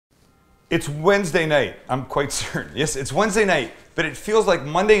It's Wednesday night. I'm quite certain. Yes, it's Wednesday night, but it feels like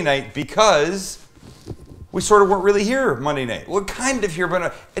Monday night because we sort of weren't really here Monday night. We're kind of here,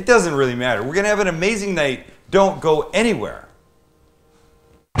 but it doesn't really matter. We're going to have an amazing night. Don't go anywhere.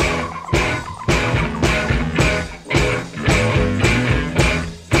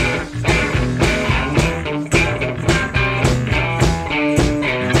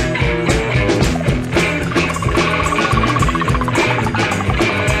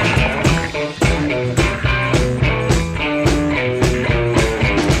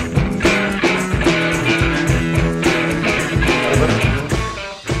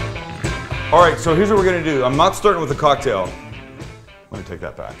 All right, so here's what we're gonna do. I'm not starting with a cocktail. Let me take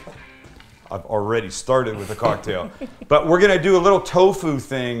that back. I've already started with a cocktail. But we're gonna do a little tofu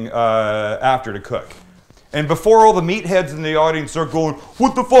thing after to cook. And before all the meatheads in the audience start going,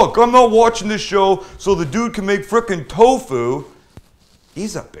 what the fuck, I'm not watching this show so the dude can make frickin' tofu.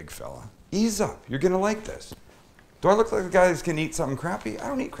 Ease up, big fella, ease up. You're gonna like this. Do I look like a guy that can eat something crappy? I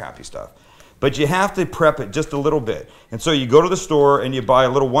don't eat crappy stuff. But you have to prep it just a little bit. And so you go to the store and you buy a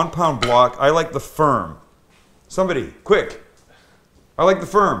little 1 pound block. I like the firm. Somebody, quick. I like the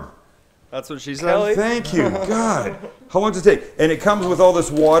firm. That's what she said. Kelly? Thank you, God. How long does it take? And it comes with all this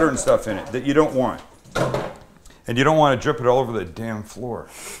water and stuff in it that you don't want. And you don't want to drip it all over the damn floor.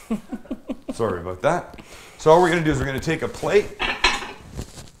 Sorry about that. So all we're gonna do is we're gonna take a plate,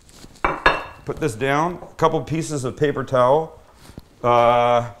 put this down, a couple pieces of paper towel,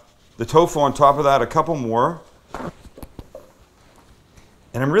 the tofu on top of that, a couple more.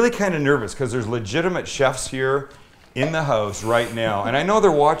 And I'm really kind of nervous because there's legitimate chefs here in the house right now. And I know they're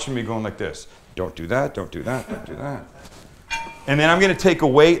watching me going like this. Don't do that, don't do that, don't do that. And then I'm going to take a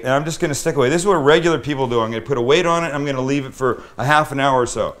weight and I'm just going to stick away. This is what regular people do. I'm going to put a weight on it and I'm going to leave it for a half an hour or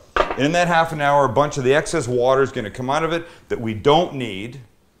so. And in that half an hour, a bunch of the excess water is going to come out of it that we don't need.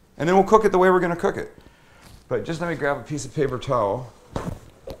 And then we'll cook it the way we're going to cook it. But just let me grab a piece of paper towel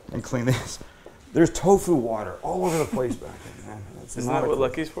and clean this. There's tofu water all over the place back there, man. Isn't that what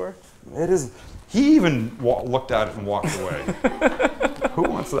Lucky's for? It is. He even looked at it and walked away. Who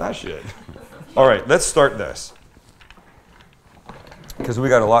wants that shit? All right, let's start this. Because we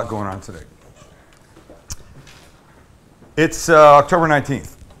got a lot going on today. It's October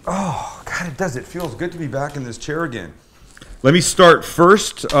 19th. Oh, God, it does. It feels good to be back in this chair again. Let me start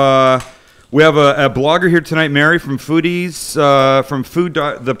first. We have a blogger here tonight, Mary from Foodies, from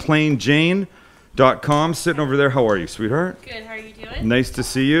food.theplainjane.com, sitting over there. How are you, sweetheart? Good. How are you doing? Nice to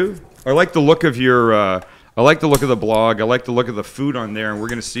see you. I like the look of your. I like the look of the blog. I like the look of the food on there, and we're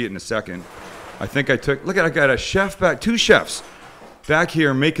going to see it in a second. I think I took. Look at, I got a chef back, 2 chefs back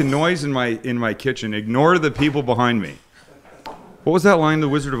here making noise in my kitchen. Ignore the people behind me. What was that line, The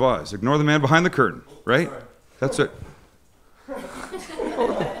Wizard of Oz? Ignore the man behind the curtain, right? That's it.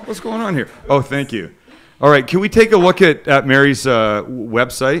 What's going on here? Oh, thank you. All right, can we take a look at Mary's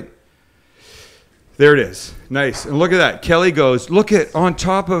website? There it is. Nice. And look at that. Kelly goes, look at, on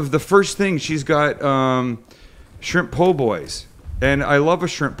top of the first thing, she's got shrimp po' boys. And I love a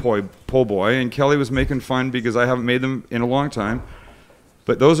shrimp po' boy. And Kelly was making fun because I haven't made them in a long time.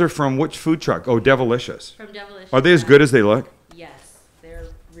 But those are from which food truck? Oh, Devilicious. From Devilicious. Are they as good as they look? Yes. They're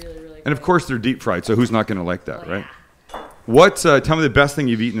really, really good. And of course, they're deep fried, so who's not going to like that, right? Yeah. What's, tell me the best thing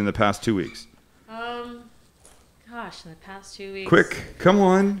you've eaten in the past 2 weeks. Gosh, in the past 2 weeks. Quick, come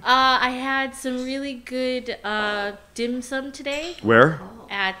on. I had some really good dim sum today. Where?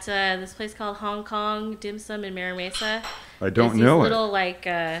 At this place called Hong Kong Dim Sum in Mira Mesa. I don't There's know these it. little like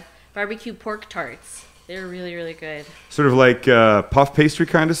barbecue pork tarts. They're really, really good. Sort of like puff pastry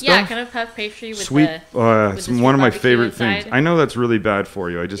kind of stuff? Yeah, kind of puff pastry with sweet. It's one of my favorite inside. things. I know that's really bad for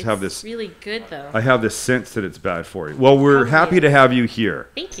you. I just have It's this. really good though. I have this sense that it's bad for you. Well, we're happy to have you here.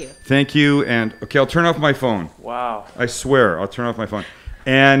 Thank you. Thank you. And okay, I'll turn off my phone. Wow. I swear, I'll turn off my phone.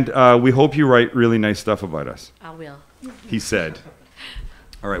 And we hope you write really nice stuff about us. I will. He said.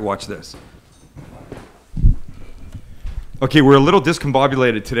 All right, watch this. Okay, we're a little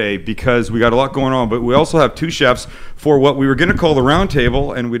discombobulated today because we got a lot going on, but we also have 2 chefs for what we were going to call the round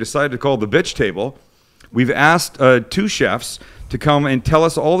table, and we decided to call the bitch table. We've asked 2 chefs to come and tell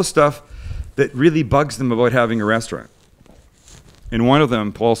us all the stuff that really bugs them about having a restaurant. And one of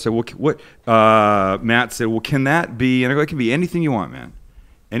them, Paul said, well, Matt said, well, can that be, and I go, it can be anything you want, man.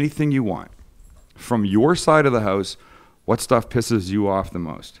 Anything you want. From your side of the house, what stuff pisses you off the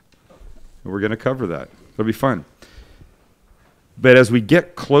most? And we're going to cover that. It'll be fun. But as we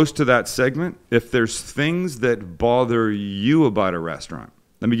get close to that segment, if there's things that bother you about a restaurant,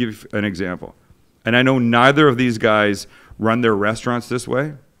 let me give you an example. And I know neither of these guys run their restaurants this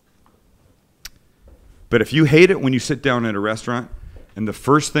way. But if you hate it when you sit down at a restaurant And the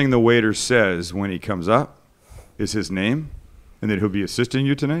first thing the waiter says when he comes up is his name, and that he'll be assisting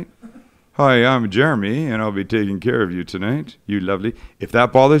you tonight. Hi, I'm Jeremy, and I'll be taking care of you tonight. You lovely. If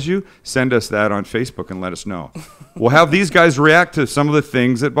that bothers you, send us that on Facebook and let us know. We'll have these guys react to some of the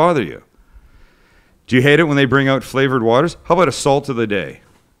things that bother you. Do you hate it when they bring out flavored waters? How about a salt of the day?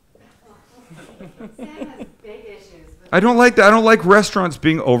 I don't like that. I don't like restaurants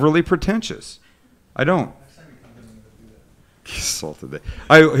being overly pretentious. I don't. Salt of the day.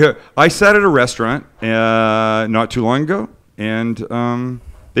 I sat at a restaurant not too long ago, and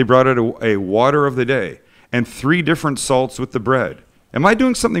they brought out a water of the day and 3 different salts with the bread. Am I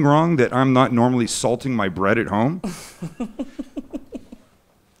doing something wrong that I'm not normally salting my bread at home?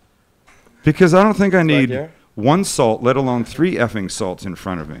 Because I don't think I need 1 salt, let alone 3 effing salts in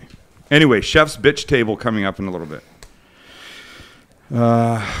front of me. Anyway, chef's bitch table coming up in a little bit.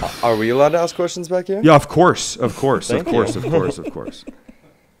 Are we allowed to ask questions back here? Yeah, of course.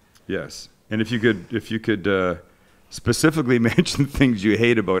 Yes. And if you could specifically mention things you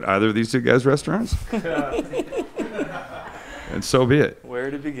hate about either of these 2 guys' restaurants, and so be it.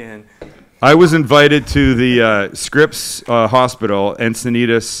 Where to begin? I was invited to the Scripps Hospital,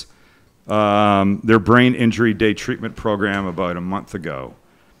 Encinitas, their brain injury day treatment program about a month ago.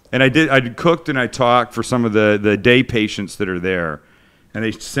 And I cooked and I talked for some of the day patients that are there. And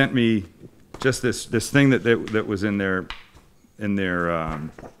they sent me just this thing that was in their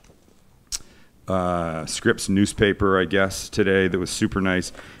Scripps newspaper, I guess, today, that was super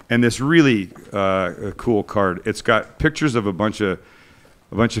nice, and this really cool card. It's got pictures of a bunch of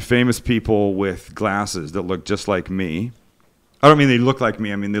famous people with glasses that look just like me. I don't mean they look like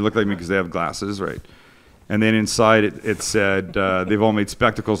me. I mean they look like me because they have glasses, right? And then inside it said they've all made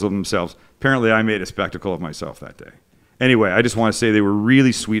spectacles of themselves. Apparently, I made a spectacle of myself that day. Anyway, I just want to say they were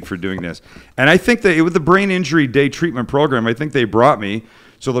really sweet for doing this. And I think that with the brain injury day treatment program, I think they brought me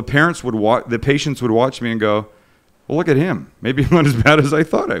so the patients would watch me and go, well, look at him. Maybe I'm not as bad as I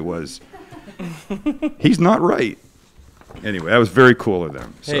thought I was. He's not right. Anyway, that was very cool of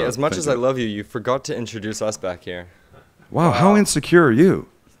them. Hey, as much as I love you, you forgot to introduce us back here. Wow, how insecure are you?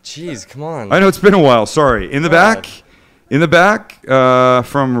 Jeez, come on. I know it's been a while. Sorry. In the back,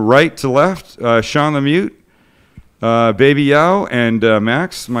 from right to left, Sean the Mute. Baby Yao and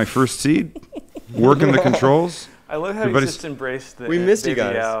Max, my first seed, working the controls. I love how he just embraced the We missed you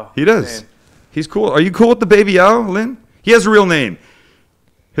Baby guys. Yao He does. name. He's cool. Are you cool with the Baby Yao, Lynn? He has a real name.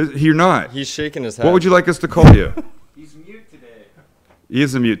 You're not. He's shaking his head. What would you like us to call you? He's mute today. He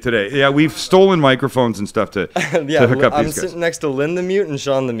is a mute today. Yeah, we've stolen microphones and stuff to hook up I'm these guys. sitting next to Lynn the Mute and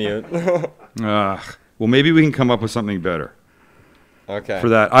Sean the Mute. Well, maybe we can come up with something better. Okay. For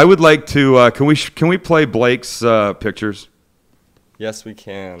that, I would like to. Can we play Blake's pictures? Yes, we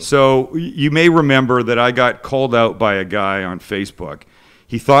can. So you may remember that I got called out by a guy on Facebook.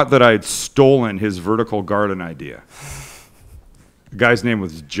 He thought that I had stolen his vertical garden idea. The guy's name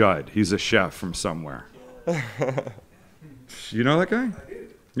was Judd. He's a chef from somewhere. You know that guy?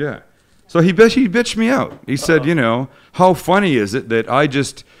 Yeah. So he bitched me out. He said, you know, how funny is it that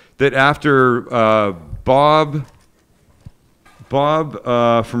after Bob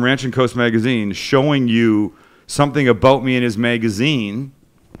from Ranch and Coast magazine showing you something about me in his magazine,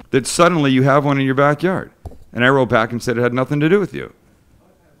 that suddenly you have one in your backyard. And I wrote back and said it had nothing to do with you.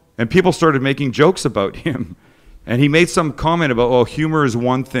 And people started making jokes about him. And he made some comment about, oh, humor is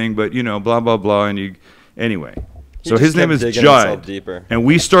one thing, but, you know, blah, blah, blah. And anyway. So his name is Judd. And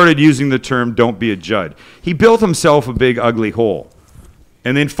we started using the term, don't be a Judd. He built himself a big, ugly hole.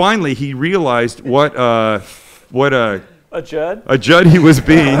 And then finally he realized what a Judd he was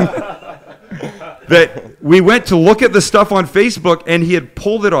being. That we went to look at the stuff on Facebook and he had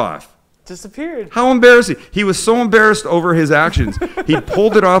pulled it off. Disappeared. How embarrassing. He was so embarrassed over his actions. He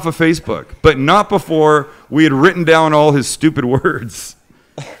pulled it off of Facebook, but not before we had written down all his stupid words.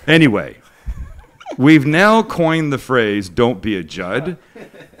 Anyway, we've now coined the phrase, don't be a Judd.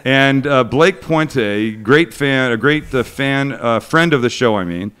 And Blake Puente, great fan, friend of the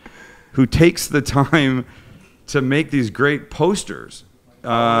show, who takes the time to make these great posters.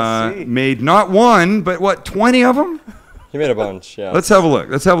 Made not one, but what, 20 of them? He made a bunch, yeah. Let's have a look.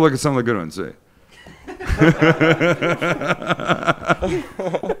 Let's have a look at some of the good ones. See.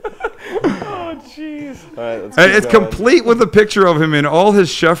 Oh, jeez. All right, let's And it's complete with a picture of him in all his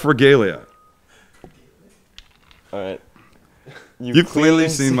chef regalia. All right. You've clearly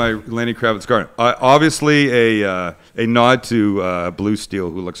seen my Lenny Kravitz garden. Obviously, a nod to Blue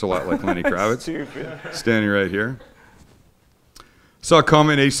Steel, who looks a lot like Lenny Kravitz, standing right here. Saw a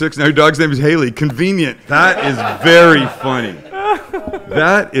comment A6. Now your dog's name is Haley. Convenient. That is very funny.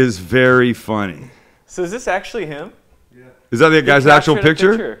 That is very funny. So is this actually him? Is that the guy's actual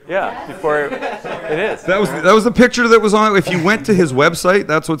Captured a picture? Yeah, before it is. That was the picture that was on. If you went to his website,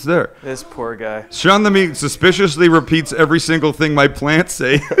 that's what's there. This poor guy. Sean the Meat suspiciously repeats every single thing my plants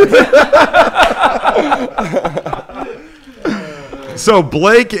say. So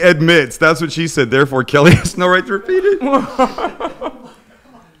Blake admits, that's what she said. Therefore, Kelly has no right to repeat it.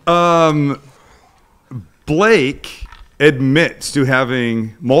 Blake admits to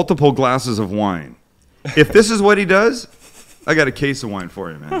having multiple glasses of wine. If this is what he does, I got a case of wine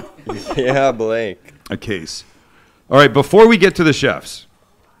for you, man. Yeah, Blake. A case. All right, before we get to the chefs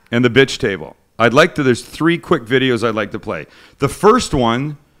and the bitch table, there's 3 quick videos I'd like to play. The first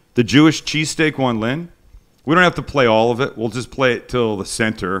one, the Jewish cheesesteak one, Lynn, we don't have to play all of it. We'll just play it till the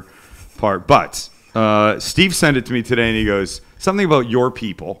center part. But Steve sent it to me today, and he goes, something about your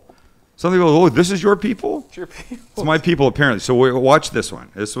people. Something about, oh, this is your people? It's your people. It's my people, apparently. So watch this one.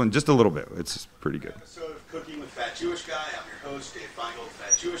 This one, just a little bit. It's pretty good. Episode of Cooking with Fat Jewish Guy. I'm your host, Dave Feingold,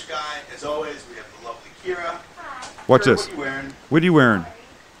 Fat Jewish Guy. As always, we have the lovely Kira. Watch Kira, this. What are you wearing? What are you wearing?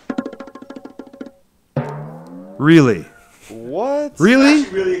 Really? What? I'm Really?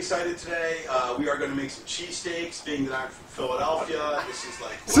 actually really excited today. We are going to make some cheesesteaks. Being that I'm from Philadelphia, This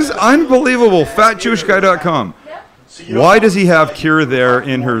is unbelievable. FatJewishGuy.com. So you don't Why know does he it's have like Kira there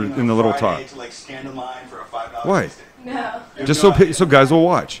Friday in morning the little on top? Friday to like stand in line for a $5 Why? cheesesteak. No. Just so guys will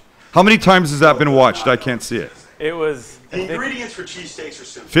watch. How many times has that been watched? I can't see it. It was. I The think, ingredients for cheesesteaks are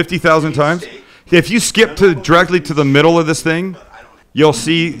simple. 50,000 times? Steak, If you skip directly to the middle of this thing, you'll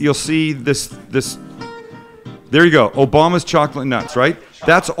see this. There you go. Obama's chocolate nuts, right?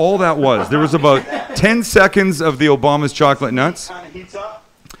 That's all that was. There was about 10 seconds of the Obama's chocolate nuts. kind of heats up.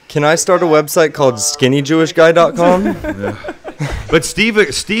 Can I start a website called skinnyjewishguy.com? But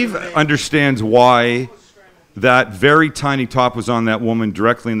Steve understands why that very tiny top was on that woman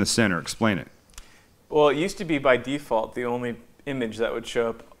directly in the center. Explain it. well, it used to be by default the only image that would show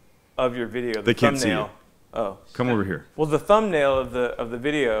up of your video. The They can't see thumbnail. you. Oh. Come over here. Well, the thumbnail of the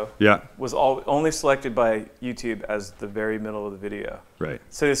video Yeah, was only selected by YouTube as the very middle of the video. right.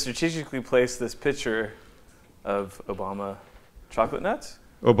 So they strategically placed this picture of Obama chocolate nuts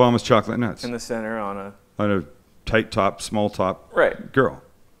Obama's chocolate nuts in the center on a. on a tight top, small top Right. girl.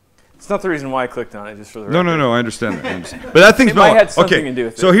 It's not the reason why I clicked on it, just for the No, record. no, no. I understand that. I understand. But that thing's It might not have something okay. to do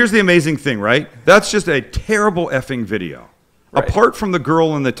with So it. here's the amazing thing, right? That's just a terrible effing video. Right. Apart from the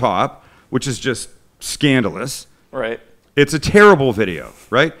girl in the top, which is just scandalous. Right. It's a terrible video,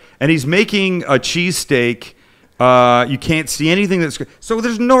 right? And he's making a cheesesteak. You can't see anything that's so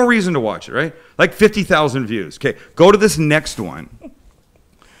there's no reason to watch it, right? Like 50,000 views. Okay, go to this next one.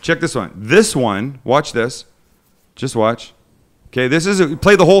 Check this one. This one, watch this. Just watch. Okay, this is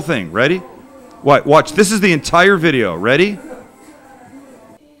play the whole thing. Ready? What? Watch. This is the entire video. Ready?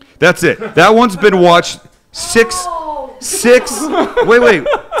 That's it. That one's been watched six.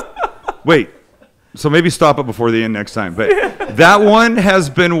 Wait. So maybe stop it before the end next time. But that one has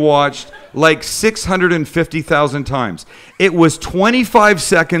been watched like 650,000 times. It was 25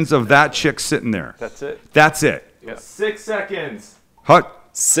 seconds of that chick sitting there. That's it. That's it. Yeah. 6 seconds. Hot.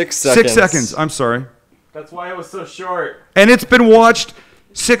 6 seconds. 6 seconds. I'm sorry. That's why it was so short. And it's been watched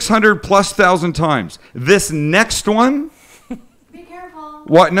 600 plus thousand times. This next one. Be careful.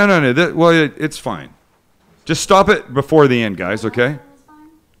 What? No. It's fine. Just stop it before the end, guys. Okay.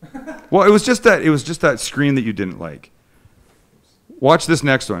 Well, it was just that screen that you didn't like. Watch this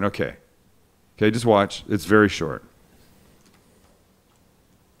next one. Okay, just watch. It's very short.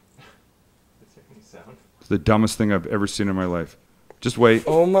 It's the dumbest thing I've ever seen in my life. Just wait.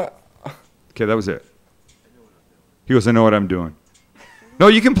 Oh my. Okay, that was it. He goes, I know what I'm doing. No,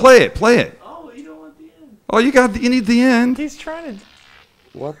 you can play it. Play it. Oh, you don't want the end. Oh, you need the end. He's trying to.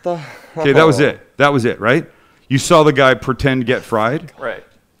 What the? Okay, that was it. That was it, right? You saw the guy pretend get fried. Right.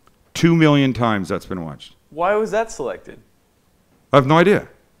 2 million times that's been watched. Why was that selected? I have no idea.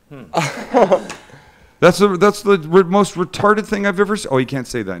 That's the most retarded thing I've ever seen. Oh, you can't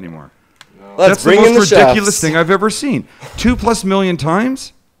say that anymore. Let's That's the bring in the most ridiculous chefs. thing I've ever seen. 2+ million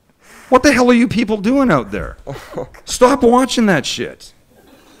times? What the hell are you people doing out there? Stop watching that shit.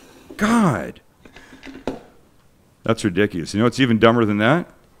 God. That's ridiculous. You know what's even dumber than that?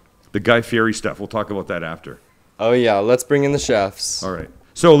 The Guy Fieri stuff. We'll talk about that after. Oh yeah, let's bring in the chefs. All right.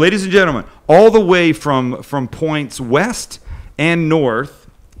 So, ladies and gentlemen, all the way from points west and north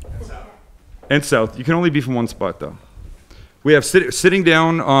and south. You can only be from one spot, though. We have sitting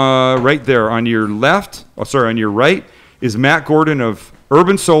down right there on your left. Oh, sorry, on your right is Matt Gordon of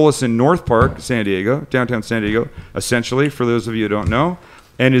Urban Solace in North Park, San Diego, downtown San Diego, essentially, for those of you who don't know.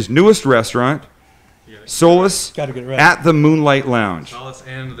 And his newest restaurant Solace Gotta get it right. at the Moonlight Lounge. Solace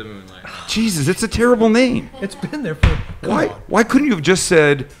and the Moonlight. Jesus, it's a terrible name. It's been there for. Why couldn't you have just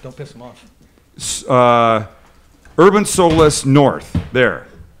said Don't piss them off. Urban Solace North? There.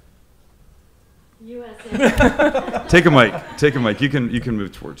 USA. Take a mic. Take a mic. You can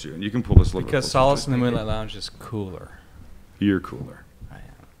move towards you, and you can pull this a little Because bit. Solace and the Moonlight Lounge is cooler. You're cooler. I am.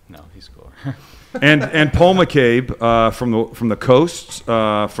 No, he's cooler. And Paul McCabe from the coasts,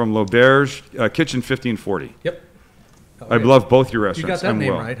 from L'Auberge, Kitchen 1540. Yep. I love both your restaurants. You got that I'm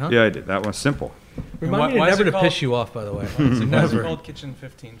name well. right, huh? Yeah, I did. That was simple. Remind me why is never it to called- piss you off, by the way. Why is it Never. called Kitchen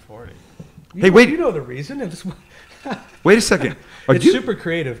 1540? Hey, wait. You know the reason. Wait a second. It's super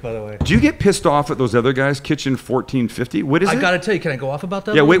creative, by the way. Do you get pissed off at those other guys, Kitchen 1450? What is it? I gotta tell you, can I go off about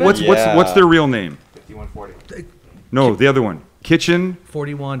that? Yeah, a wait. little bit? What's their real name? 5140. No, the other one. Kitchen.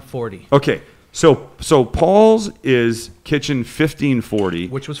 4140, Okay. So Paul's is Kitchen 1540,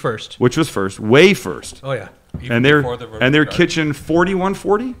 which was first. way first. Oh yeah. And they're Kitchen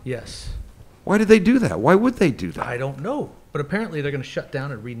 4140? Yes. Why did they do that? Why would they do that? I don't know, but apparently they're going to shut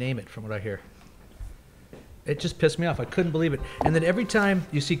down and rename it, from what I hear. It just pissed me off. I couldn't believe it. And then every time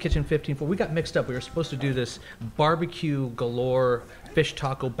you see Kitchen 1540, we got mixed up. We were supposed to do this barbecue galore fish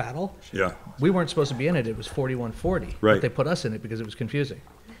taco battle. Yeah. We weren't supposed to be in it. It was 4140. Right. But they put us in it because it was confusing.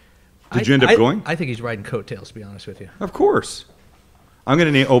 Did you end up going? I think he's riding coattails, to be honest with you. Of course. I'm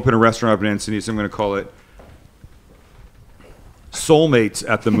going to open a restaurant up in Encinitas. I'm going to call it Soulmates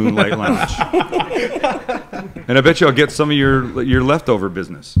at the Moonlight Lounge. And I bet you I'll get some of your leftover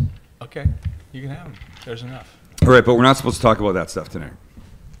business. Okay, you can have them. There's enough. All right, but we're not supposed to talk about that stuff tonight.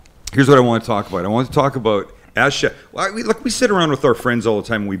 Here's what I want to talk about. I want to talk about as chef. Well, we sit around with our friends all the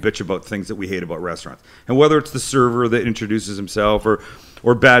time and we bitch about things that we hate about restaurants. And whether it's the server that introduces himself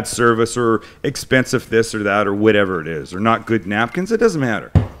or bad service or expensive this or that or whatever it is, or not good napkins, it doesn't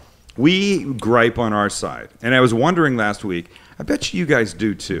matter. We gripe on our side. And I was wondering last week, I bet you guys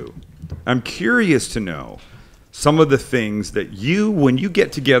do too. I'm curious to know some of the things that when you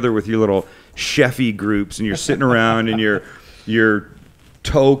get together with your little chefy groups and you're sitting around in your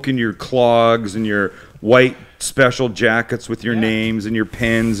toque and your clogs and your white special jackets with your names and your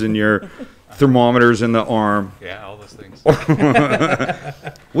pens and your thermometers in the arm. Yeah, all those things.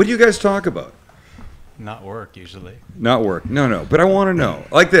 What do you guys talk about? Not work, usually. Not work. No. But I want to know.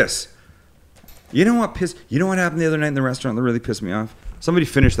 Like this. You know what happened the other night in the restaurant that really pissed me off? Somebody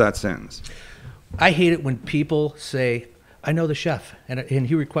finish that sentence. I hate it when people say, I know the chef, and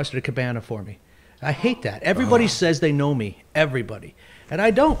he requested a cabana for me. I hate that. Everybody says they know me. Everybody. And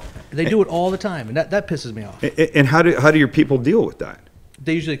I don't. They do it all the time, and that pisses me off. And how do your people deal with that?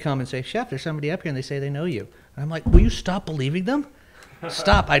 They usually come and say, Chef, there's somebody up here, and they say they know you. And I'm like, will you stop believing them?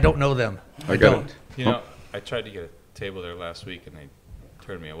 Stop. I don't know them. I got don't. it. You know, I tried to get a table there last week, and they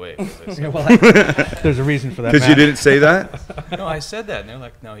turned me away. 'Cause I Yeah, said, well, there's a reason for that. Because you Matt. didn't say that? no, I said that, and they're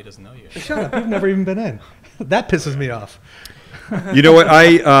like, no, he doesn't know you. Shut up. You've never even been in. That pisses me off. You know what?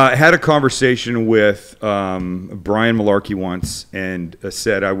 I had a conversation with Brian Malarkey once and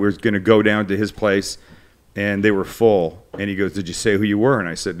said I was going to go down to his place and they were full. And he goes, did you say who you were? And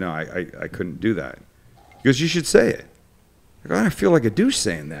I said, no, I couldn't do that. He goes, you should say it. I go, I feel like a douche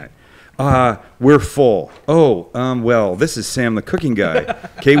saying that. We're full. Oh, well, this is Sam the cooking guy.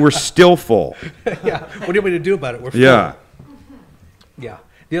 Okay, we're still full. Yeah. What do you want me to do about it? We're full. Yeah. Yeah.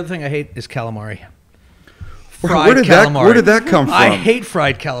 The other thing I hate is calamari. Where did that come from? I hate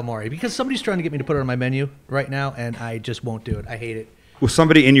fried calamari because somebody's trying to get me to put it on my menu right now, and I just won't do it. I hate it. Was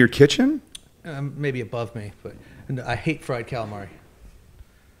somebody in your kitchen? Maybe above me, but I hate fried calamari.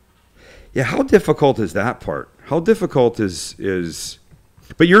 Yeah, how difficult is that part? How difficult is...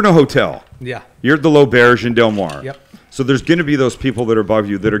 But you're in a hotel. Yeah. You're at the L'Auberge in Del Mar. Yep. So there's going to be those people that are above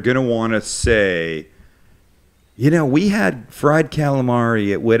you that are going to want to say, you know, we had fried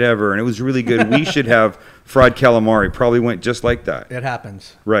calamari at whatever, and it was really good. We should have fried calamari. Probably went just like that. It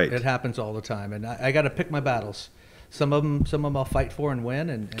happens. Right. It happens all the time, and I got to pick my battles. Some of them I'll fight for and win.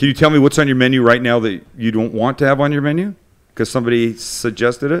 And Can you tell me what's on your menu right now that you don't want to have on your menu because somebody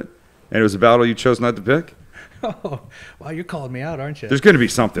suggested it, and it was a battle you chose not to pick? Oh, wow, you're calling me out, aren't you? There's going to be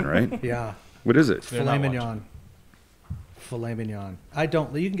something, right? Yeah. What is it? Filet mignon. Filet mignon. You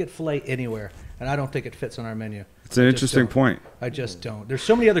can get filet anywhere, and I don't think it fits on our menu. It's an interesting point. I just don't. There's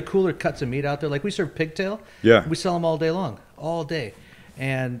so many other cooler cuts of meat out there. Like we serve pigtail. Yeah. We sell them all day long, all day.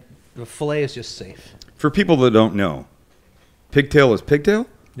 And the filet is just safe. For people that don't know, pigtail is pigtail?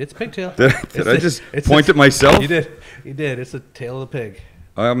 It's pigtail. Did I just point at myself? You did. You did. It's the tail of the pig.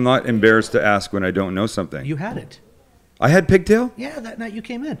 I'm not embarrassed to ask when I don't know something. You had it. I had pigtail? Yeah, that night you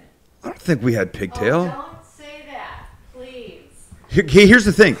came in. I don't think we had pigtail. Oh, don't say that, please. Here's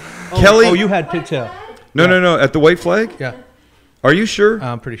the thing. Kelly. Oh, you had pigtail. No. At the White Flag? Yeah, Are you sure?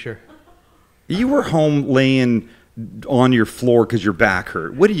 I'm pretty sure. You were home laying on your floor because your back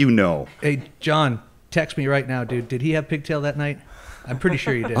hurt. What do you know? Hey, John, text me right now, dude. Did he have pigtail that night? I'm pretty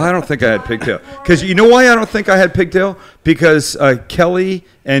sure you did. I don't think I had pigtail. Because you know why I don't think I had pigtail? Because Kelly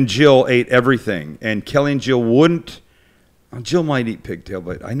and Jill ate everything. And Kelly and Jill wouldn't. Jill might eat pigtail,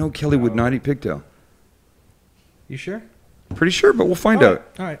 but I know Kelly would not eat pigtail. You sure? Pretty sure, but we'll find out.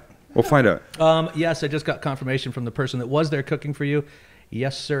 All right. We'll find out. Yes, I just got confirmation from the person that was there cooking for you.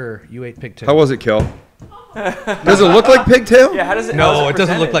 Yes, sir. You ate pigtail. How was it, Kel? Does it look like pigtail? Yeah, how does it? No, it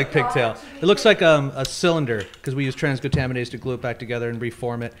doesn't look like pigtail. It looks like a cylinder because we use transglutaminase to glue it back together and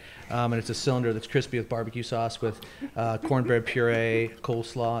reform it. And it's a cylinder that's crispy with barbecue sauce, with cornbread puree,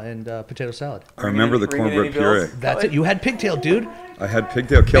 coleslaw, and potato salad. I remember the cornbread puree. That's it. You had pigtail, dude. I had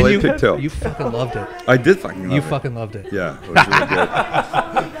pigtail. Kelly had pigtail. You fucking loved it. I did fucking love it. You fucking loved it. Yeah, it was really good.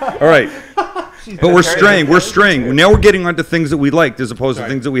 All right. But we're straying. We're straying. Now we're getting onto things that we liked as opposed to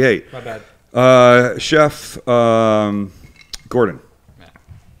things that we hate. My bad. Chef Gordon.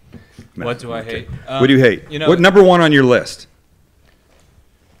 What do I hate? What do you hate? You know, what number one on your list?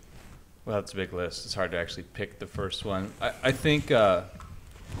 Well, it's a big list. It's hard to actually pick the first one. I think I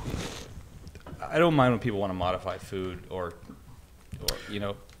don't mind when people want to modify food or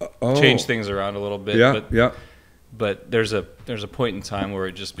change things around a little bit. Yeah. But there's a point in time where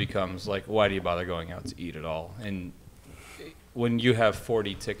it just becomes like, why do you bother going out to eat at all? And when you have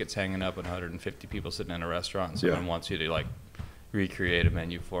 40 tickets hanging up and 150 people sitting in a restaurant, and someone wants you to like recreate a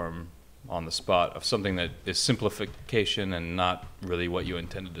menu for them on the spot of something that is simplification and not really what you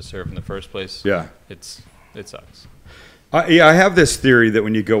intended to serve in the first place. Yeah, it sucks. I have this theory that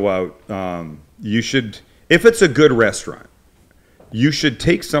when you go out, you should, if it's a good restaurant, you should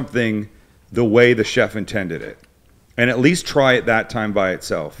take something the way the chef intended it, and at least try it that time by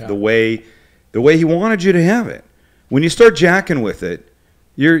itself, the way he wanted you to have it. When you start jacking with it,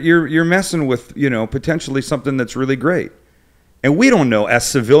 you're messing with potentially something that's really great. And we don't know as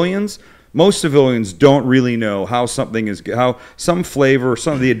civilians. Most civilians don't really know how something is, how some flavor,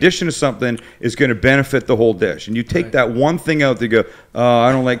 the addition of something is going to benefit the whole dish. And you take that one thing out, they go, oh,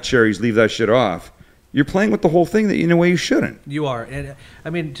 I don't like cherries, leave that shit off. You're playing with the whole thing that in a way you shouldn't. You are, and I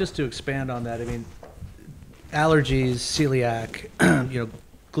mean, just to expand on that, I mean, allergies, celiac,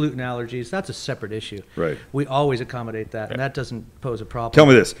 gluten allergies, that's a separate issue. Right. We always accommodate that, and that doesn't pose a problem. Tell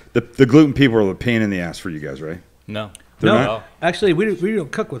me this: the gluten people are a pain in the ass for you guys, right? No. No, actually, we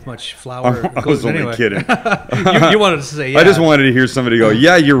don't cook with much flour. I was only anyway. kidding. you wanted to say, yeah. I just wanted to hear somebody go,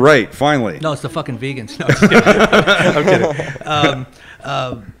 yeah, you're right, finally. No, it's the fucking vegans. No, just kidding. I'm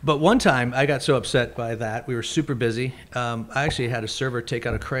kidding. But one time, I got so upset by that. We were super busy. I actually had a server take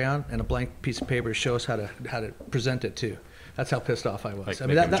out a crayon and a blank piece of paper to show us how to present it too. That's how pissed off I was. Like I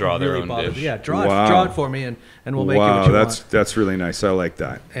mean, that draw really their own bothered me. dish. Yeah, draw it for me, and we'll make you what you want. That's really nice. I like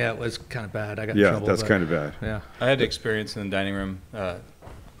that. Yeah, it was kind of bad. I got in trouble. Yeah, that's kind of bad. Yeah. I had experience in the dining room.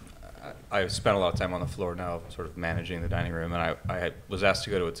 I spent a lot of time on the floor now, sort of managing the dining room, and I was asked to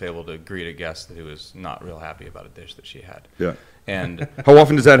go to a table to greet a guest who was not real happy about a dish that she had. Yeah. And how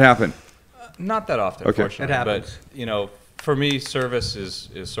often does that happen? Not that often, Okay. fortunately. It happens. But for me, service is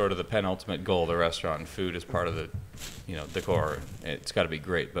sort of the penultimate goal of the restaurant, and food is part of the decor. It's got to be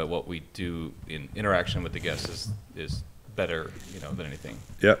great, but what we do in interaction with the guests is better than anything.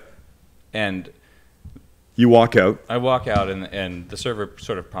 Yep. And you walk out. I walk out, and the server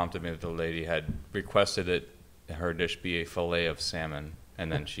sort of prompted me that the lady had requested that her dish be a fillet of salmon,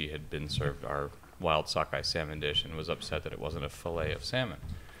 and then she had been served our wild sockeye salmon dish and was upset that it wasn't a fillet of salmon.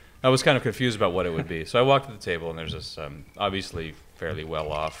 I was kind of confused about what it would be. So I walked to the table, and there's this obviously fairly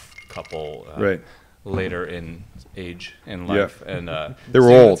well-off couple later in age in life. Yeah. And they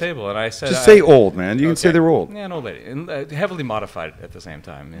were old. old. At the table, and I said, just say old, man. You can say they were old. Yeah, an old lady. And heavily modified at the same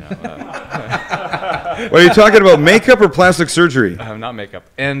time. Well, are you talking about makeup or plastic surgery? Not makeup.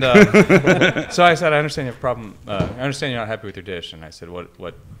 And so I said, I understand you have a problem. I understand you're not happy with your dish. And I said, what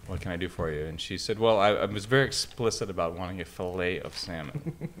can I do for you? And she said, well, I was very explicit about wanting a fillet of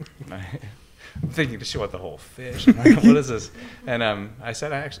salmon. I'm thinking, does she want the whole fish? What is this? And I said,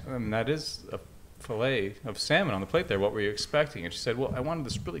 that is a fillet of salmon on the plate there. What were you expecting? And she said, well, I wanted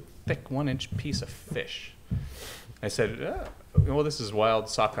this really thick 1-inch piece of fish. I said, well, this is wild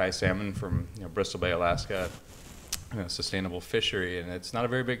sockeye salmon from Bristol Bay, Alaska, sustainable fishery, and it's not a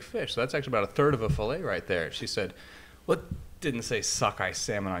very big fish. So that's actually about a third of a fillet right there. She said, what didn't say sockeye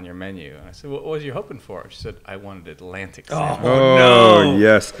salmon on your menu? And I said, what was you hoping for? She said, I wanted Atlantic salmon. Oh, no.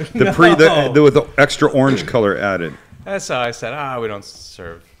 Yes. With the extra orange color added. That's how I said, we don't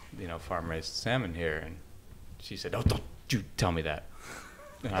serve farm-raised salmon here. And she said, oh, don't you tell me that.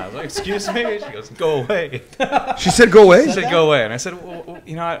 And I was like, excuse me? She goes, go away. She said, "Go away." She said, go away. And I said, well,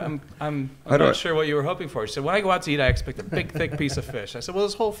 you know, I'm How do I- not sure what you were hoping for. She said, when I go out to eat, I expect a big, thick piece of fish. I said, well,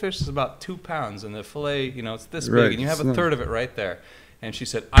 this whole fish is about 2 pounds, and the fillet, you know, it's this Right, big, and you have it's a not- third of it right there. And she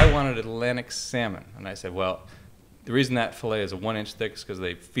said, I wanted Atlantic salmon. And I said, well, the reason that fillet is a 1 inch thick is because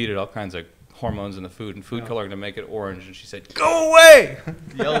they feed it all kinds of hormones in the food and food coloring to make it orange. And she said, go away!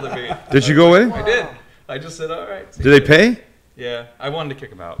 Yelled at me. Did you go away? I did. I just said, all right. Did they pay? Yeah, I wanted to kick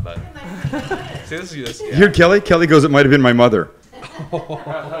him out, but see, this is this. You hear Kelly? Kelly goes, "It might have been my mother."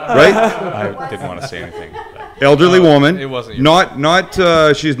 Right? I didn't want to say anything. But Elderly woman. it wasn't your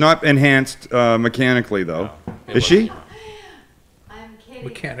Not. She's not enhanced mechanically though. it Is she? I'm kidding.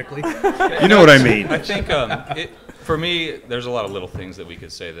 Mechanically. You know what I mean. I think for me, there's a lot of little things that we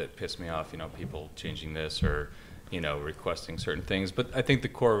could say that piss me off. You know, people changing this or, you know, requesting certain things. But I think the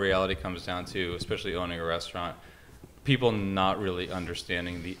core reality comes down to, especially owning a restaurant, people not really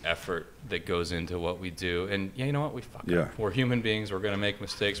understanding the effort that goes into what we do. And yeah, you know what? We fuck Yeah. up. We're human beings. We're going to make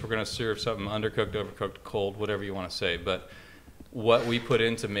mistakes. We're going to serve something undercooked, overcooked, cold, whatever you want to say. But what we put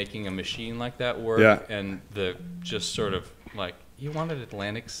into making a machine like that work, Yeah. and the just sort of like, you wanted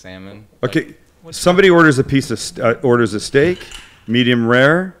Atlantic salmon. Like, Okay. what's Somebody orders a piece of orders a steak, medium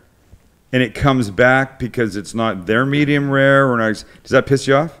rare, and it comes back because it's not their medium rare or not. Does that piss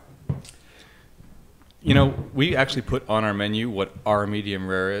you off? You know, we actually put on our menu what our medium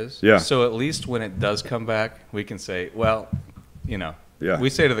rare is. Yeah. So at least when it does come back, we can say, well, you know, Yeah.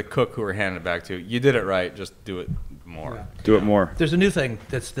 we say to the cook who we're handing it back to, you did it right, just do it more. Yeah. Do it more. There's a new thing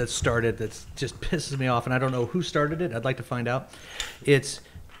that's started that's just pisses me off, and I don't know who started it. I'd like to find out. It's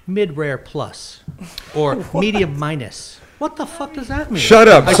mid-rare plus or medium minus. What the fuck does that mean? Shut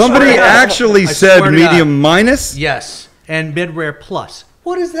up. I Somebody swear to God. actually I said swear to God. medium minus. Yes, and mid-rare plus.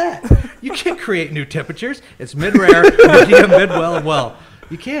 What is that? You can't create new temperatures. It's mid-rare, medium, mid-well, and well.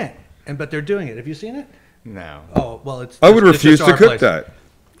 You can't. But they're doing it. Have you seen it? No. Oh, well, it's. I would it's just refuse to our cook place. that.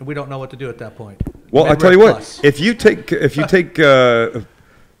 We don't know what to do at that point. Well, I Mid-rare tell you what. plus. If you take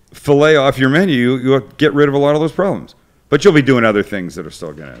filet off your menu, you'll get rid of a lot of those problems. But you'll be doing other things that are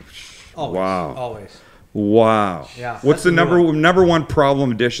still gonna. Always, Wow. Always. Wow. Yeah, What's that's the a new number one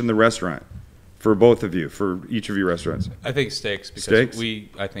problem dish in the restaurant for both of you, for each of your restaurants? I think steaks, because Steaks?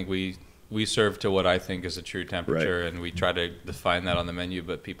 I think we serve to what I think is a true temperature, and we try to define that on the menu,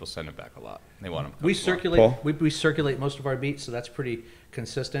 but people send it back a lot. They want them. We cooked a lot. circulate. Paul? We circulate most of our meats, so that's pretty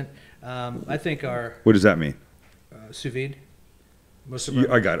consistent. I think our What does that mean? sous vide. Most of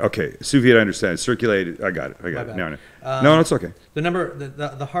our, I got it. Okay. Sous vide, I understand. Circulated. I got it. I got My it. bad. No, no, it's okay.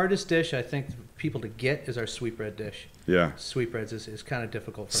 the hardest dish I think people to get is our sweetbread dish. Yeah. Sweetbreads is kind of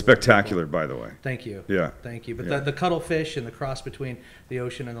difficult. For a lot of Spectacular, people. by the way. Thank you. Yeah. Thank you. But Yeah. the cuttlefish and the cross between the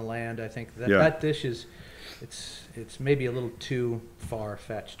ocean and the land, I think that Yeah. that dish is, it's maybe a little too far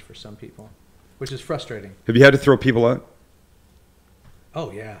fetched for some people, which is frustrating. Have you had to throw people out?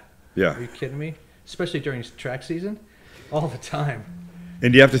 Oh yeah. Yeah. Are you kidding me? Especially during track season, all the time.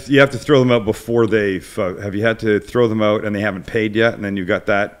 And you have to throw them out before they've. Have you had to throw them out and they haven't paid yet, and then you've got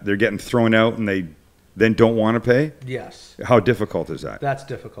that they're getting thrown out and they then don't want to pay? Yes. How difficult is that? That's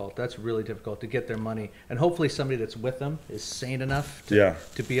difficult. That's really difficult to get their money. And hopefully somebody that's with them is sane enough Yeah.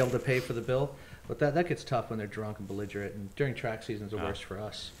 to be able to pay for the bill. But that gets tough when they're drunk and belligerent. And during track season is the worst for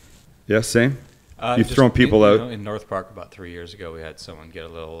us. Yeah, same. You've Just thrown people you out. know, in North Park about 3 years ago, we had someone get a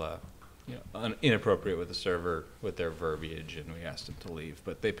little inappropriate with the server with their verbiage, and we asked them to leave,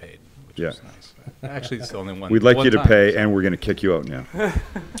 but they paid, which Yeah. was nice. Actually, it's the only one. We'd like one you to time, pay, so. and we're going to kick you out now.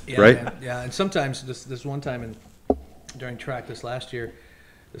 Yeah, Right? And sometimes this one time during track this last year,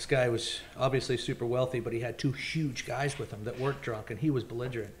 this guy was obviously super wealthy, but he had two huge guys with him that weren't drunk, and he was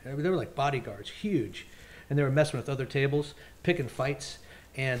belligerent. I mean, they were like bodyguards, huge, and they were messing with other tables, picking fights.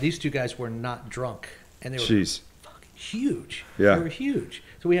 And these two guys were not drunk, and they were Jeez. fucking huge. Yeah. They were huge.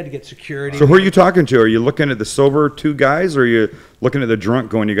 So we had to get security. So who are you talking to? Are you looking at the sober two guys, or are you looking at the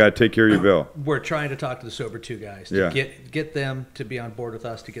drunk going, you got to take care of your bill? We're trying to talk to the sober two guys to Yeah. get them to be on board with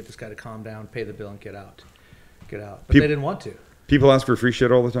us, to get this guy to calm down, pay the bill, and get out. But Peop- they didn't want to. People ask for free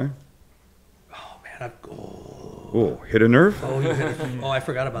shit all the time? Oh man, Oh, hit a nerve? I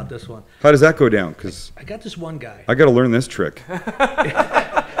forgot about this one. How does that go down? Because I got this one guy. I got to learn this trick.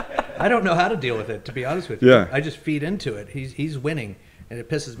 I don't know how to deal with it, to be honest with you. Yeah. I just feed into it. He's winning, and it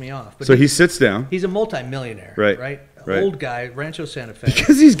pisses me off. But So he sits down he's a multimillionaire, Right, Right. right. Old guy, Rancho Santa Fe.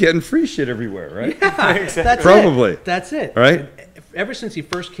 because he's getting free shit everywhere, right? That's Probably. it. That's it. Right. And ever since he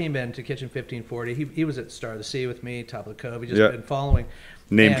first came into Kitchen 1540, he was at Star of the Sea with me, Top of the Cove. He just Yeah. been following.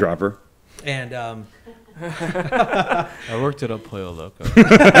 Name And- dropper. And I worked at El Pollo Loco.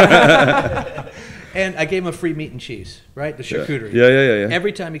 And I gave him a free meat and cheese, right? The charcuterie. Yeah.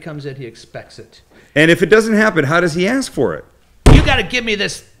 Every time he comes in, he expects it. And if it doesn't happen, how does he ask for it? You got to give me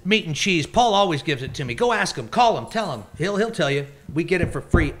this meat and cheese. Paul always gives it to me. Go ask him. Call him. Tell him. He'll tell you. We get it for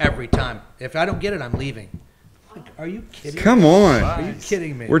free every time. If I don't get it, I'm leaving. Like, are you kidding me? Come on. Are you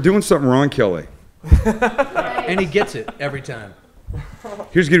kidding me? We're doing something wrong, Kelly. And he gets it every time.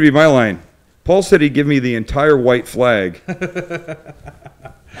 Here's going to be my line. Paul said he'd give me the entire white flag.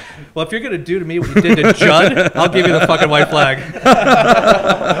 Well, if you're going to do to me what you did to Judd, I'll give you the fucking white flag.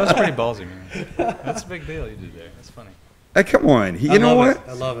 That was pretty ballsy, man. That's a big deal you did there. That's funny. Come on. You know what?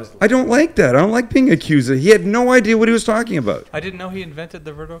 I love it. I don't like that. I don't like being accused. He had no idea what he was talking about. I didn't know he invented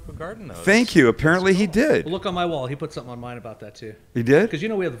the vertical garden, though. Thank you. Apparently he did. Well, look on my wall. He put something on mine about that, too. He did? Because you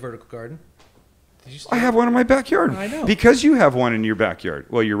know we have the vertical garden. Did you I have one in my backyard. I know. Because you have one in your backyard.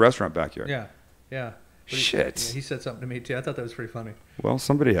 Well, your restaurant backyard. Yeah. But Shit. He said something to me, too. I thought that was pretty funny. Well,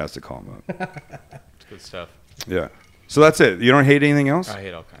 somebody has to call him out. It's good stuff. Yeah. So that's it. You don't hate anything else? I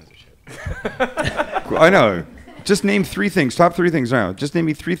hate all kinds of shit. I know. Just name 3 things. Top 3 things now. Just name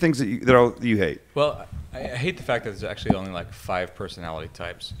me 3 things that you hate. Well, I hate the fact that there's actually only like 5 personality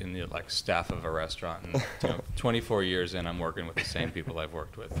types in the like staff of a restaurant. And 24 years in, I'm working with the same people I've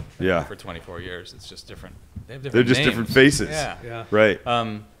worked with. Yeah. For 24 years, it's just different. They have different They're just names. different faces. Yeah. Right.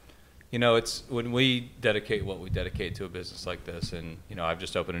 It's when we dedicate what we dedicate to a business like this, and I've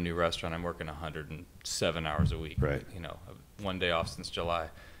just opened a new restaurant. I'm working 107 hours a week. Right. One day off since July,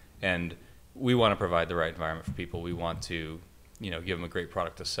 and we want to provide the right environment for people. We want to, give them a great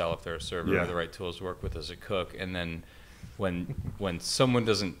product to sell if they're a server, or the right tools to work with as a cook. And then when someone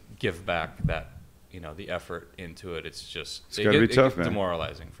doesn't give back that, the effort into it, it's just it's gotta be tough, man.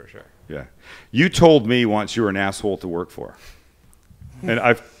 Demoralizing for sure. Yeah. You told me once you were an asshole to work for, and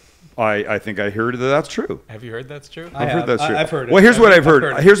I think I heard that that's true. Have you heard that's true? I've heard that's true. I've heard it. Well, here's what I've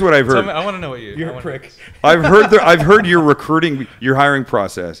heard. Here's what I've heard. I want to know what you. You're a prick. I've heard your hiring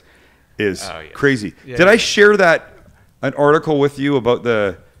process is crazy. Yeah, Did I share an article with you about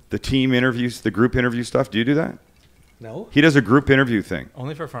the team interviews, the group interview stuff? Do you do that? No. He does a group interview thing.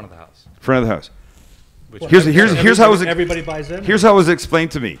 Only for front of the house. Front of the house. Which Here's how it was. Everybody buys in. Here's how it was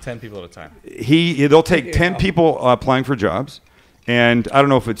explained to me. 10 people at a time. They'll take 10 people applying for jobs, and I don't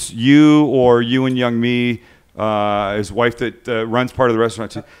know if it's you or you and Young Me, his wife that runs part of the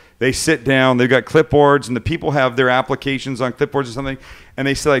restaurant too. They sit down, they've got clipboards, and the people have their applications on clipboards or something, and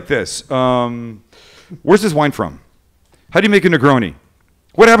they say like this, where's this wine from? How do you make a Negroni?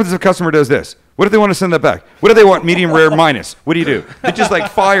 What happens if a customer does this? What if they want to send that back? What if they want medium rare minus? What do you do? They just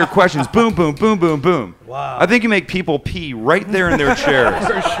like fire questions, boom, boom, boom, boom, boom. Wow. I think you make people pee right there in their chairs.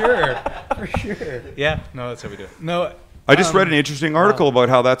 For sure. Yeah, no, that's how we do it. No, I just read an interesting article about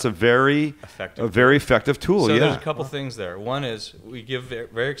how that's a very effective tool. So yeah. there's a couple things there. One is we give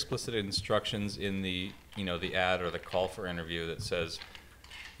very explicit instructions in the the ad or the call for interview that says,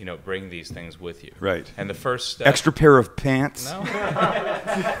 bring these things with you. Right. And the first step. Extra pair of pants. No.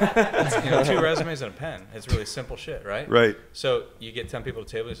 It's, 2 resumes and a pen. It's really simple shit, right? Right. So you get 10 people at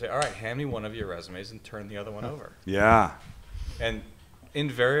the table and you say, all right, hand me one of your resumes and turn the other one over. Yeah. And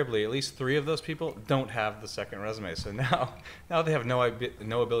invariably, at least 3 of those people don't have the second resume. So now they have no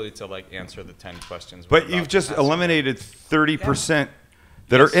ability to like answer the 10 questions. But you've just eliminated 30%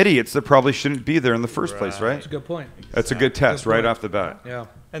 that are idiots that probably shouldn't be there in the first place, right? That's a good point. That's a good test right off the bat. Yeah.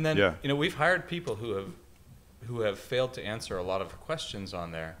 And then we've hired people who have failed to answer a lot of questions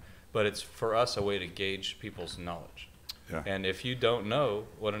on there, but it's for us a way to gauge people's knowledge. Yeah. And if you don't know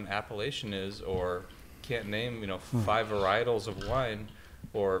what an appellation is, or can't name 5 varietals of wine,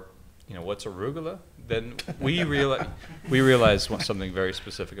 or what's arugula, then we realize something very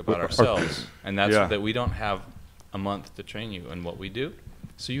specific about ourselves, and that's that we don't have a month to train you in what we do.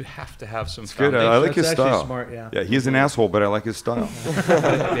 So you have to have some Good. foundation. I like his That's actually style. smart, yeah. Yeah, he's an asshole, but I like his style.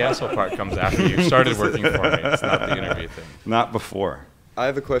 The asshole part comes after you started working for me. It's not the interview thing. Not before. I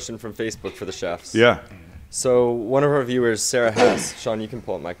have a question from Facebook for the chefs. Yeah. So one of our viewers, Sarah Hess, Sean, you can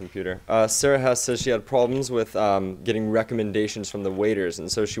pull up my computer. Sarah Hess says she had problems with getting recommendations from the waiters,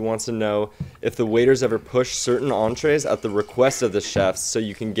 and so she wants to know if the waiters ever push certain entrees at the request of the chefs so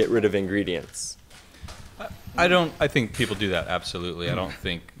you can get rid of ingredients. I think people do that, absolutely. I don't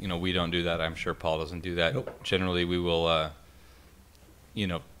think, we don't do that. I'm sure Paul doesn't do that. Nope. Generally, we will,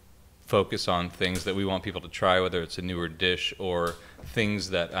 focus on things that we want people to try, whether it's a newer dish or things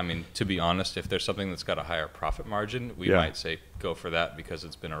that, to be honest, if there's something that's got a higher profit margin, we might say go for that because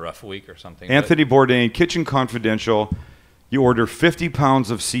it's been a rough week or something. Anthony Bourdain, Kitchen Confidential, you order 50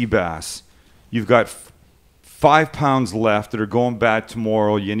 pounds of sea bass. You've got 5 pounds left that are going bad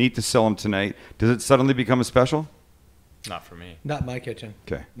tomorrow. You need to sell them tonight. Does it suddenly become a special? Not for me. Not in my kitchen.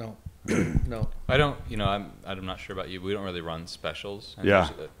 Okay. No. No. I don't. You know, I'm not sure about you. We don't really run specials. And Yeah.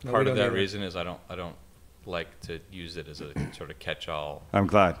 No, part we of don't that either. reason is I don't like to use it as a sort of catch-all. I'm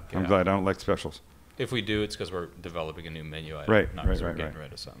glad. I'm Yeah. glad. I don't like specials. If we do, it's because we're developing a new menu item, Right, not right, 'cause we're right, getting right.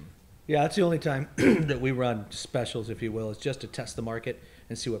 rid of something. Yeah, that's the only time that we run specials, if you will, is just to test the market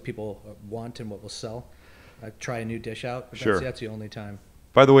and see what people want and what will sell. Try a new dish out. But Sure. That's the only time.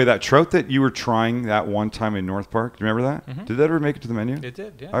 By the way, that trout that you were trying that one time in North Park, do you remember that? Mhm. Did that ever make it to the menu? It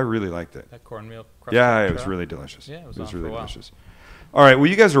did, yeah. I really liked it. That cornmeal crust. Yeah, it was trout. really delicious. Yeah, it was really on for a while. delicious. All right, well,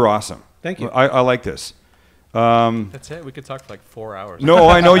 you guys are awesome. Thank you. I like this. That's it. We could talk for like 4 hours. No,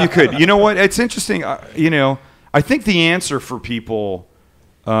 I know you could. You know what? It's interesting. You know, I think the answer for people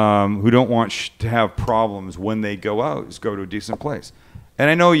who don't want to have problems when they go out is go to a decent place. And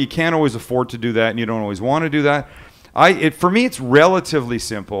I know you can't always afford to do that, and you don't always want to do that. For me, it's relatively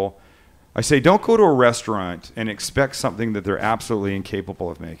simple. I say don't go to a restaurant and expect something that they're absolutely incapable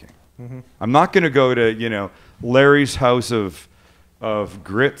of making. I'm not going to go to Larry's house of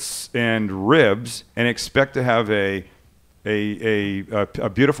grits and ribs and expect to have a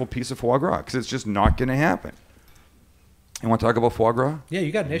beautiful piece of foie gras, because it's just not going to happen. You want to talk about foie gras? Yeah,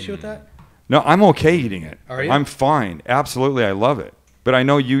 you got an issue with that? No, I'm okay eating it. Are you? I'm fine. Absolutely, I love it. But I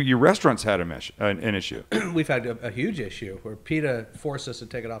know your restaurants had an issue. We've had a huge issue where PETA forced us to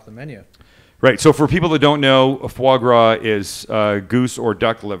take it off the menu. Right. So for people that don't know, a foie gras is goose or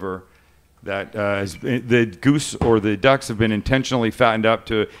duck liver. The goose or the ducks have been intentionally fattened up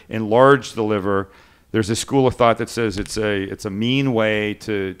to enlarge the liver. There's a school of thought that says it's a mean way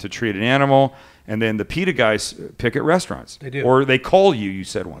to treat an animal. And then the PETA guys pick at restaurants. They do. Or they call you, you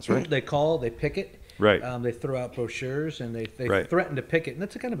said once, right? They pick it. Right. They throw out brochures and they Right. threaten to pick it. And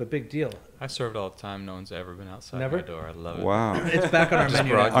that's a kind of a big deal. I serve it all the time. No one's ever been outside Never? my door. I love it. Wow. It's back on our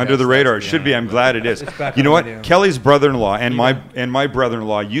menu now. Under the radar. It should be. I'm glad it is. It's back You know on what? the menu. Kelly's brother-in-law and my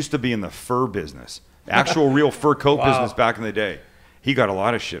brother-in-law used to be in the fur business, actual real fur coat Wow. business back in the day. He got a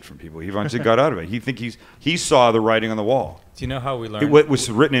lot of shit from people. He eventually got out of it. He saw the writing on the wall. Do you know how we learned? It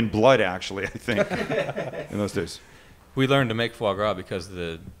was written in blood, actually. I think in those days. We learned to make foie gras because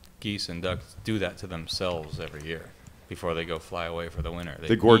the geese and ducks do that to themselves every year before they go fly away for the winter.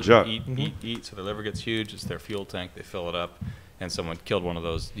 They gorge up. Eat, so their liver gets huge. It's their fuel tank. They fill it up, and someone killed one of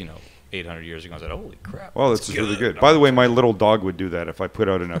those, 800 years ago and said, "Holy crap!" Well, this is really good. By the way, my little dog would do that if I put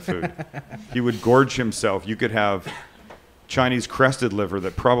out enough food. He would gorge himself. You could have Chinese crested liver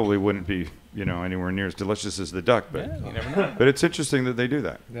that probably wouldn't be, anywhere near as delicious as the duck. But You never know. but it's interesting that they do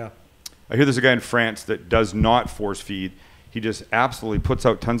that. Yeah. I hear there's a guy in France that does not force feed. He just absolutely puts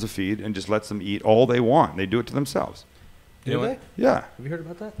out tons of feed and just lets them eat all they want. They do it to themselves. You know Do what? they? Yeah, Have you heard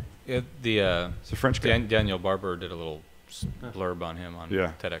about that? it's a French guy. Daniel Barber did a little blurb on him on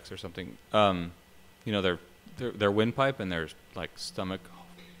Yeah. TEDx or something. Their windpipe and their like stomach,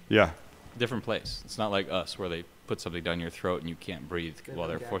 Yeah, different place. It's not like us where they put something down your throat and you can't breathe while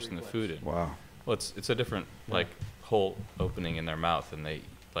they're forcing the food in. wow. Well, it's a different like hole opening in their mouth, and they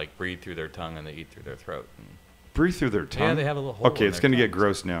like breathe through their tongue and they eat through their throat. And Breathe through their tongue. Yeah, they have a little hole. Okay, in it's their going to get tongue.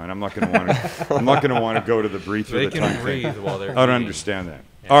 gross now, and I'm not going to want to. I'm not going to want to go to the breathe through They the tongue can breathe thing. while they're. I don't eating. understand that.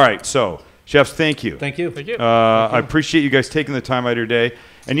 All right, so chefs, thank you. Thank you. Thank you. I appreciate you guys taking the time out of your day.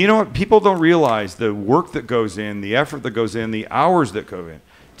 And you know what? People don't realize the work that goes in, the effort that goes in, the hours that go in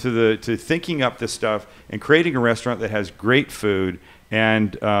to thinking up this stuff and creating a restaurant that has great food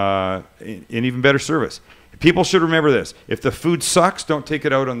and even better service. People should remember this. If the food sucks, don't take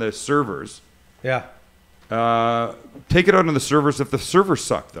it out on the servers. Yeah, Take it out on the servers if the servers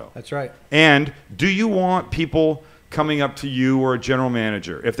suck, though. that's right. And do you want people coming up to you or a general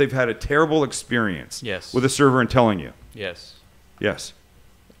manager if they've had a terrible experience Yes. with a server and telling you? Yes, Yes.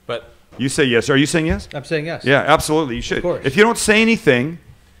 but You say yes. Are you saying yes? I'm saying yes. Yeah, absolutely. You should. Of course. If you don't say anything,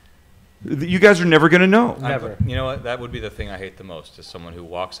 you guys are never going to know. Never. You know what? That would be the thing I hate the most: is someone who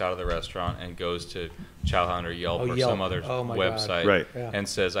walks out of the restaurant and goes to Chowhound or Yelp or Yelp. some other Oh, my God. website Right. Yeah. and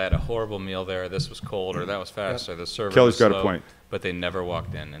says, "I had a horrible meal there. This was cold, or that was fast, or the service." Kelly's was got a slow," point. But they never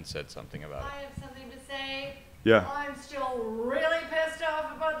walked in and said something about I it. have something to say. Yeah. I'm still really pissed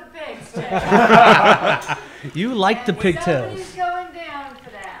off about the pig's tail. You like the pigtails. Somebody's going down for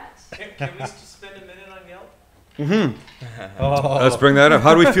that. Can we just spend a minute on Yelp? Oh, Let's bring that up.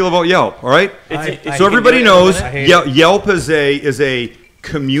 How do we feel about Yelp? All right. I So everybody hate it. knows I hate Yelp is a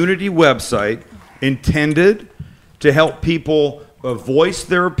community website intended to help people voice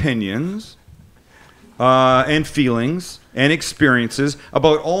their opinions and feelings and experiences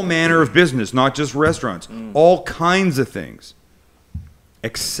about all manner of business, not just restaurants, all kinds of things.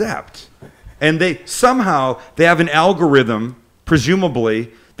 Except, and they have an algorithm,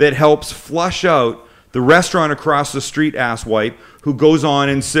 presumably, that helps flush out the restaurant across the street asswipe who goes on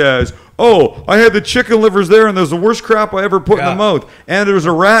and says, "Oh, I had the chicken livers there, and there's the worst crap I ever put in the mouth. And there's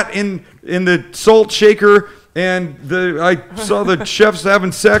a rat in the salt shaker, and I saw the chefs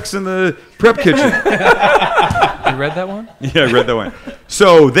having sex in the prep kitchen." You read that one? Yeah, I read that one.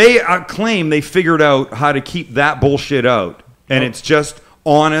 So they claim they figured out how to keep that bullshit out, and it's just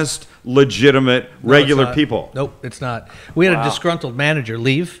honest, legitimate, regular people. Nope, it's not. We had a disgruntled manager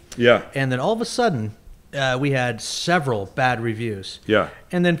leave. Yeah. And then all of a sudden, we had several bad reviews. Yeah.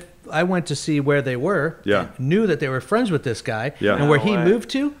 And then I went to see where they were. Yeah. Knew that they were friends with this guy. Yeah. And where No he way. moved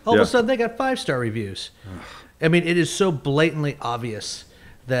to, all of Yeah. a sudden they got 5-star reviews. I mean, it is so blatantly obvious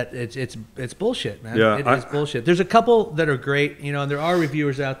that it's bullshit, man. Yeah, It is bullshit. There's a couple that are great, and there are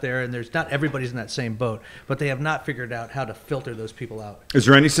reviewers out there, and there's not everybody's in that same boat, but they have not figured out how to filter those people out. Is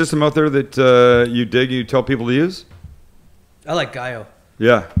there any system out there that you dig, you tell people to use? I like Gaio.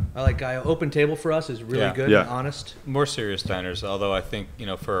 Yeah. I like Gaio. Open Table for us is really good Yeah. and honest. More serious diners, although I think,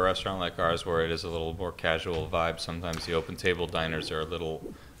 for a restaurant like ours where it is a little more casual vibe, sometimes the open table diners are a little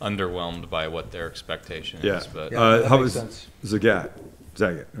underwhelmed by what their expectation Yeah. is. But that How makes was sense. Zagat?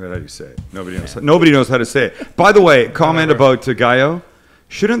 Zagat. How do you say it? Nobody knows how to say it. By the way, comment about Gaio.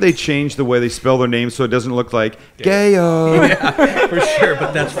 Shouldn't they change the way they spell their name so it doesn't look like Gaio? Yeah, for sure,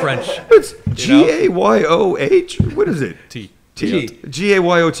 but that's French. It's G-A-Y-O-H? What is it? T.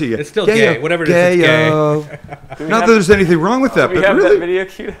 G-A-Y-O-T. It's still gay. Whatever it is, it's gay. Not that there's anything wrong with that, Do we but have really? that video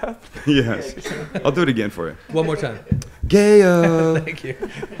queued up? Yes. I'll do it again for you. One more time. Gaio. Thank you.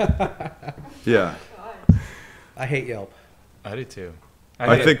 Yeah. I hate Yelp. I do too.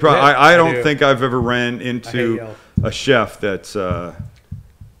 I hate think it. I I don't do. think I've ever ran I hate into Yelp. a chef that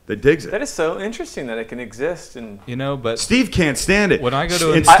digs That it. is so interesting that it can exist. And But Steve can't stand it. When I go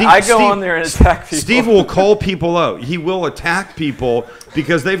to And I go on there and attack people. Steve will call people out. He will attack people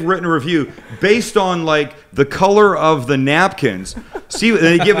because they've written a review based on like the color of the napkins. Steve,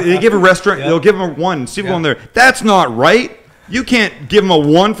 they give a restaurant. They'll give them a 1. Steve will go in there. That's not right. You can't give them a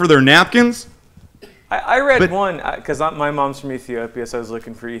 1 for their napkins. I read But- one because my mom's from Ethiopia, so I was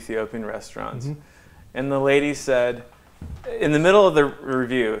looking for Ethiopian restaurants. And the lady said, in the middle of the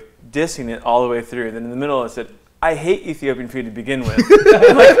review, dissing it all the way through, then in the middle it said, "I hate Ethiopian food to begin with."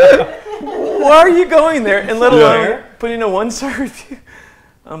 I'm like, why are you going there? And let alone putting a 1-star review.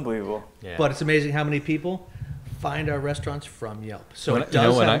 Unbelievable. yeah. But it's amazing how many people find our restaurants from Yelp. So when, it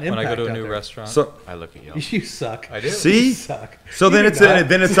does when have an I go impact to a out new there. restaurant, So- I look at Yelp. You suck. I do. See? You suck. So then You it's do not.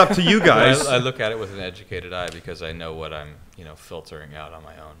 then it's up to you guys. I look at it with an educated eye because I know what I'm, filtering out on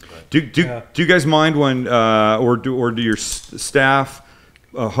my own. But Do you guys mind when or do your staff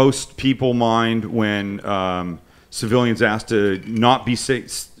host people mind when civilians ask to not be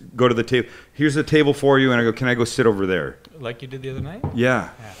go to the table? Here's a table for you, and I go, can I go sit over there? like you did the other night, Yeah.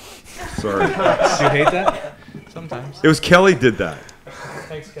 Sorry. Do you hate that? sometimes. It was Kelly did that.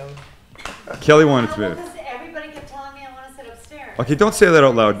 Thanks, Kelly. Kelly wanted No, to. because everybody kept telling me I want to sit upstairs. Okay, don't say that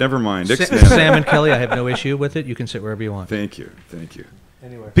out loud. Never mind. Ixnay. Sam and Kelly, I have no issue with it. You can sit wherever you want. Thank you.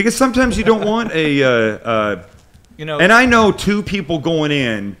 Anyway. Because sometimes you don't want and I know 2 people going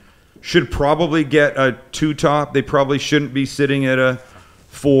in should probably get a 2 top. They probably shouldn't be sitting at a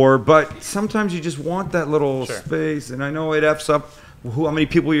 4, but sometimes you just want that little space. And I know it F's up how many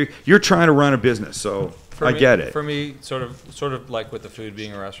people you're trying to run a business, so I get it. For me, sort of like with the food,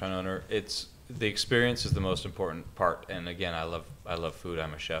 being a restaurant owner, it's the experience is the most important part. And again, I love food.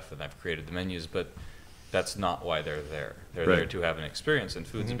 I'm a chef, and I've created the menus, but that's not why they're there. They're there Right. to have an experience, and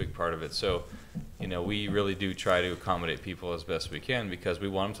food's a big part of it. So, we really do try to accommodate people as best we can because we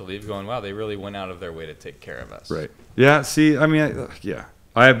want them to leave going, wow, they really went out of their way to take care of us. Right. Yeah, see, I mean,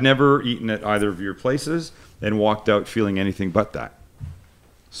 I have never eaten at either of your places and walked out feeling anything but that.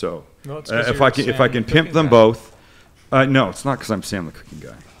 So, Well, it's 'cause if you're I can Sam pimp cooking them guy. both, no, it's not because I'm Sam the cooking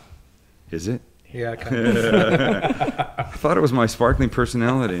guy. Is it? Yeah, kind of. I thought it was my sparkling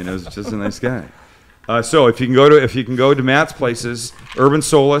personality, and it was just a nice guy. So if you can go to Matt's places, Urban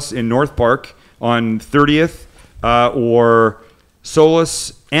Solace in North Park on 30th, or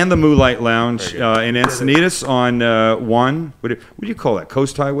Solace and the Moonlight Lounge in Encinitas on 1. What do you call that?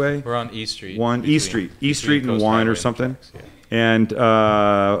 Coast Highway? We're on E Street. East Street and Coast 1 Highway or something. Complex, yeah. And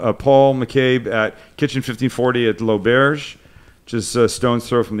Paul McCabe at Kitchen 1540 at L'Auberge, which is a stone's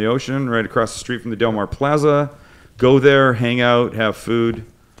throw from the ocean, right across the street from the Del Mar Plaza. Go there, hang out, have food.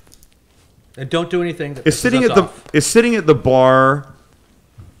 And don't do anything that It's pisses sitting us at the off. it's sitting at the bar.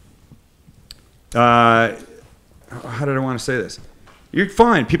 How did I want to say this? You're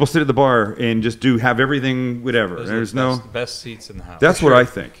fine. People sit at the bar and just have everything, whatever. Those There's are the no. best seats in the house. That's what I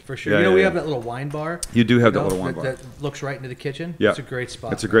think. For sure. Yeah, we yeah. have that little wine bar. You do have that know, little wine bar. That looks right into the kitchen. Yeah. It's a great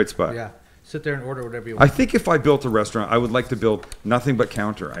spot. It's a great spot. Yeah. sit there and order whatever you I want. think if I built a restaurant, I would like to build nothing but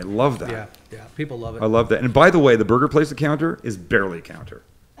counter. I love that. Yeah, people love it. I love that. And by the way, the burger place at counter is barely counter.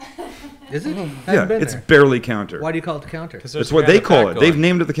 Is it? Yeah, Haven't been it's there. barely counter. Why do you call it the counter? That's what they call it. They've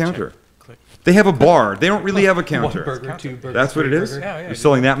named it the counter. Click. They have a bar. They don't really have a One counter. burger, two burgers. That's what it three is? burger. Yeah, yeah. You're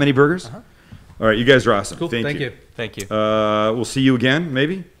selling that many burgers? All right, you guys are awesome. Cool. Thank you. Thank you. We'll see you again,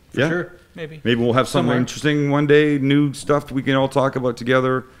 maybe? For sure. Maybe. Maybe we'll have something Somewhere. interesting one day, new stuff we can all talk about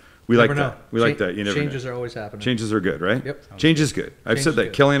together. We like Never know. that. We like that. You never know. Changes are always happening. Changes are good, right? Yep. Change is good. I've Change said is that.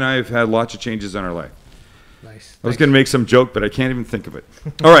 good. Kelly and I have had lots of changes in our life. Nice. I was going to make some joke, but I can't even think of it.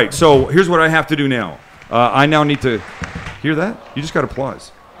 All right, so here's what I have to do now. I now need to hear that. You just got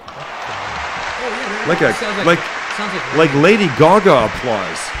applause, like a Sounds like Lady Gaga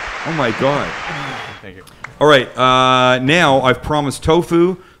applause. Oh my God! Thank you. All right, now I've promised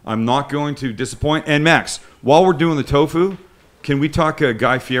tofu. I'm not going to disappoint. And Max, while we're doing the tofu, can we talk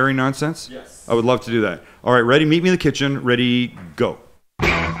Guy Fieri nonsense? Yes. I would love to do that. All right, ready? Meet me in the kitchen. Ready? Go.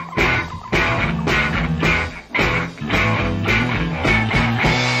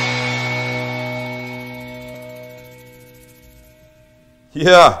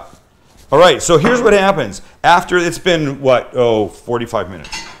 Yeah. All right, so here's what happens. After it's been, 45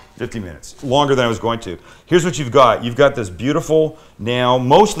 minutes, 50 minutes, longer than I was going to. Here's what you've got. You've got this beautiful, now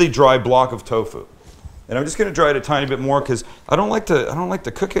mostly dry block of tofu. And I'm just going to dry it a tiny bit more because I don't like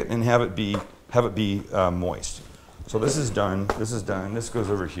to cook it and have it be moist. So this is done. This is done. This goes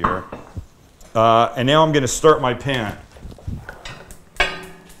over here. And now I'm going to start my pan.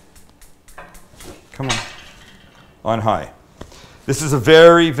 Come on high. This is a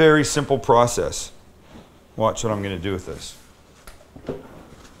very, very simple process. Watch what I'm going to do with this.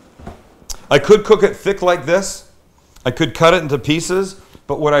 I could cook it thick like this. I could cut it into pieces.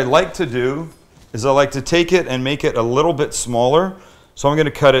 But what I like to do is I like to take it and make it a little bit smaller. So I'm going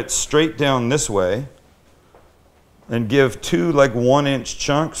to cut it straight down this way and give two like 1-inch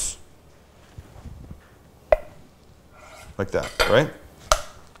chunks. Like that, right?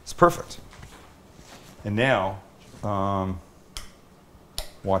 It's perfect. And now,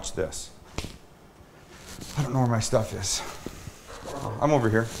 watch this. I don't know where my stuff is. I'm over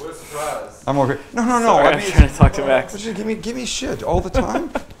here. What a surprise. I'm over here. No. Sorry, I I'm mean, trying to talk to Max. give me shit all the time.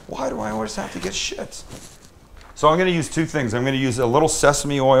 Why do I always have to get shit? So I'm going to use two things. I'm going to use a little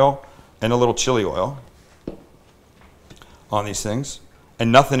sesame oil and a little chili oil on these things,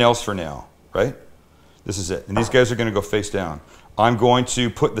 and nothing else for now, right? This is it. And these guys are going to go face down. I'm going to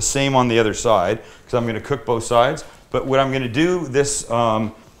put the same on the other side because I'm going to cook both sides. But what I'm going to do, this,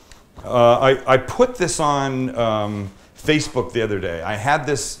 I put this on Facebook the other day. I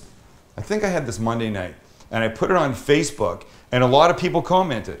think I had this Monday night, and I put it on Facebook, and a lot of people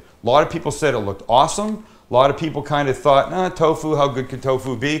commented. A lot of people said it looked awesome. A lot of people kind of thought, tofu, how good could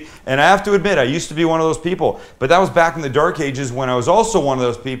tofu be? And I have to admit, I used to be one of those people. But that was back in the dark ages when I was also one of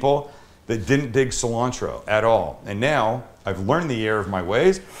those people that didn't dig cilantro at all. And now, I've learned the error of my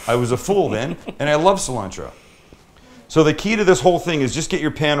ways. I was a fool then, and I love cilantro. So the key to this whole thing is just get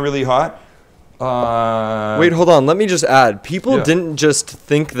your pan really hot. Wait, hold on. Let me just add. People didn't just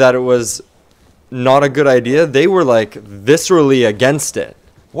think that it was not a good idea. They were like viscerally against it.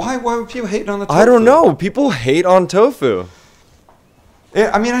 Why were people hating on the tofu? I don't know. People hate on tofu.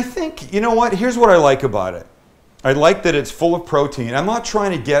 I mean, I think, you know what? Here's what I like about it. I like that it's full of protein. I'm not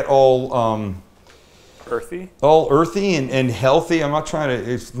trying to get all Earthy? all earthy and healthy. I'm not trying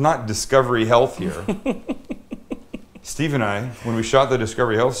to, it's not Discovery Health here. Steve and I, when we shot the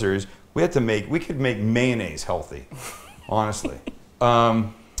Discovery Health series, we could make mayonnaise healthy, honestly.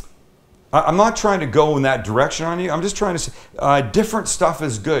 I'm not trying to go in that direction on you. I'm just trying to say, different stuff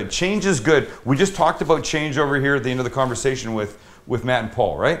is good. Change is good. We just talked about change over here at the end of the conversation with Matt and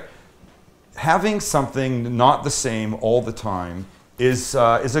Paul, right? Having something not the same all the time is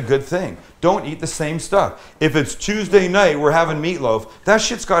a good thing. Don't eat the same stuff. If it's Tuesday night, we're having meatloaf. That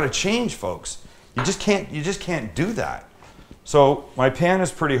shit's got to change, folks. You just can't do that. So my pan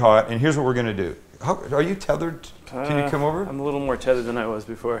is pretty hot, and here's what we're gonna do. Are you tethered? Can you come over? I'm a little more tethered than I was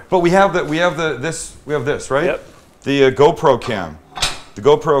before. But we have this, right? Yep. The GoPro cam, the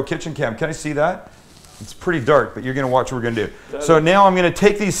GoPro kitchen cam. Can I see that? It's pretty dark, but you're gonna watch what we're gonna do. So now I'm gonna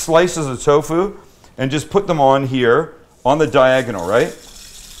take these slices of tofu and just put them on here on the diagonal, right?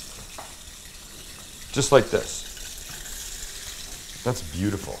 Just like this. That's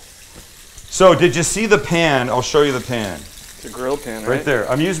beautiful. So did you see the pan? I'll show you the pan. It's a grill pan, right? Right there.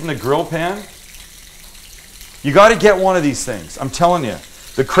 I'm using the grill pan. You got to get one of these things. I'm telling you.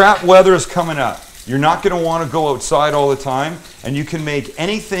 The crap weather is coming up. You're not going to want to go outside all the time, and you can make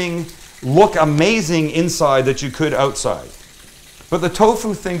anything look amazing inside that you could outside. But the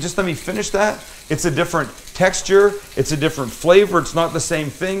tofu thing, just let me finish that. It's a different texture. It's a different flavor. It's not the same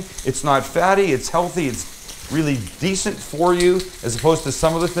thing. It's not fatty. It's healthy. It's really decent for you as opposed to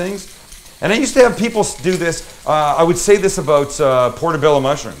some of the things. And I used to have people do this. I would say this about portobello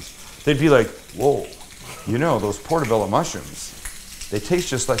mushrooms. They'd be like, whoa, you know, those portobello mushrooms, they taste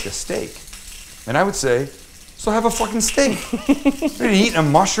just like a steak. And I would say, so have a fucking steak. You're eating a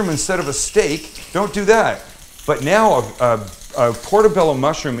mushroom instead of a steak. Don't do that. But now a portobello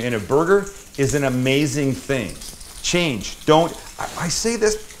mushroom in a burger is an amazing thing. Change. Don't. I say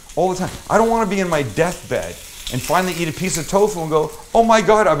this all the time. I don't want to be in my deathbed and finally eat a piece of tofu and go, oh my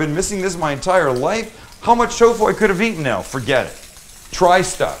God, I've been missing this my entire life. How much tofu I could have eaten now? Forget it. Try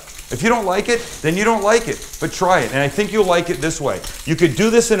stuff. If you don't like it, then you don't like it. But try it. And I think you'll like it this way. You could do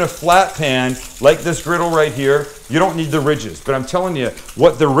this in a flat pan like this griddle right here. You don't need the ridges. But I'm telling you,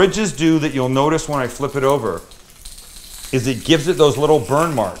 what the ridges do that you'll notice when I flip it over is it gives it those little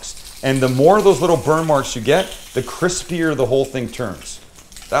burn marks. And the more of those little burn marks you get, the crispier the whole thing turns.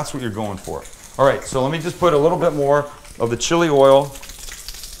 That's what you're going for. All right, so let me just put a little bit more of the chili oil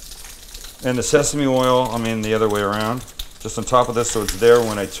and the sesame oil, the other way around, just on top of this so it's there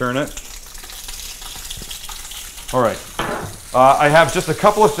when I turn it. All right, I have just a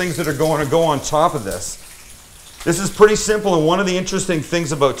couple of things that are going to go on top of this. This is pretty simple, and one of the interesting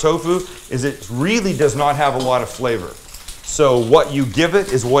things about tofu is it really does not have a lot of flavor. So what you give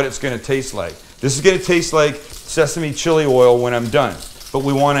it is what it's going to taste like. This is going to taste like sesame chili oil when I'm done, but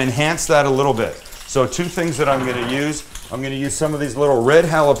we want to enhance that a little bit. So two things that I'm going to use. I'm going to use some of these little red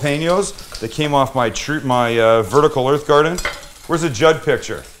jalapenos that came off my vertical earth garden. Where's a Judd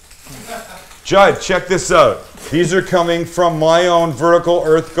picture? Judd, check this out. These are coming from my own vertical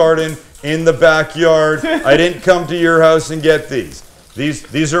earth garden in the backyard. I didn't come to your house and get these.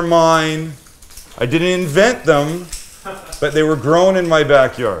 These are mine. I didn't invent them, but they were grown in my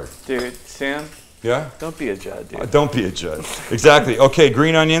backyard. Dude, Sam? Yeah? Don't be a Judd, dude. Don't be a Judd. Exactly. Okay,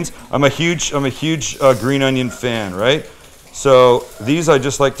 green onions. I'm a huge green onion fan, right? So these I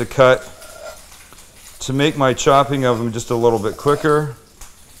just like to cut to make my chopping of them just a little bit quicker.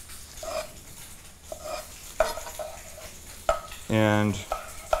 And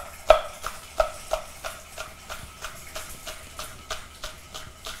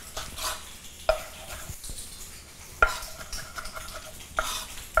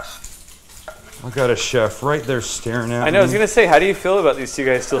I got a chef right there staring at me. I know, I was going to say, how do you feel about these two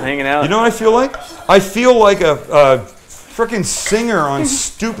guys still hanging out? You know what I feel like? I feel like a freaking singer on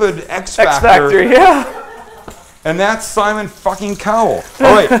stupid X Factor. Yeah. And that's Simon fucking Cowell.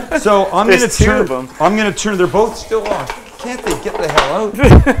 All right, so I'm going to turn them. I'm going to turn. They're both still on. Can't they get the hell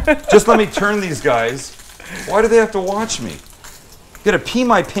out? Just let me turn these guys. Why do they have to watch me? I'm going to pee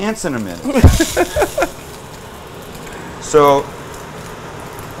my pants in a minute. So.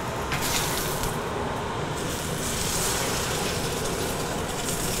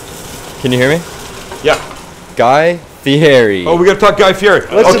 Can you hear me? Yeah. Guy Fieri. Oh, we got to talk Guy Fieri.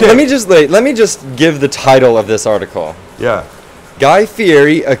 Okay. Let me just give the title of this article. Yeah. Guy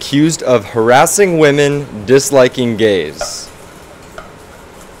Fieri accused of harassing women, disliking gays.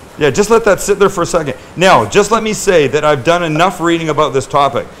 Yeah, just let that sit there for a second. Now, just let me say that I've done enough reading about this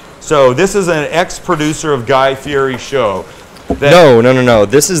topic. So this is an ex-producer of Guy Fieri's show. No.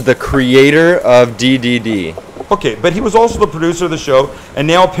 This is the creator of DDD. Okay, but he was also the producer of the show, and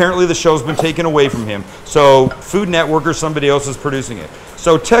now apparently the show's been taken away from him. So Food Network or somebody else is producing it.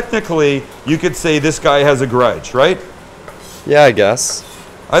 So technically, you could say this guy has a grudge, right? Yeah, I guess.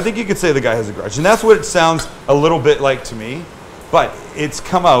 I think you could say the guy has a grudge, and that's what it sounds a little bit like to me. But it's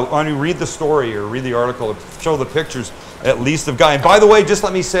come out, when you read the story or read the article, show the pictures at least of Guy. And by the way, just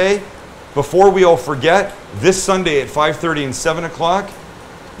let me say, before we all forget, this Sunday at 5:30 and 7 o'clock,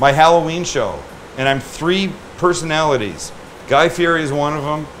 my Halloween show. And I'm 3 personalities. Guy Fieri is one of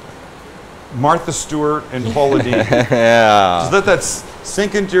them, Martha Stewart, and Paula Deen. Yeah. Just let that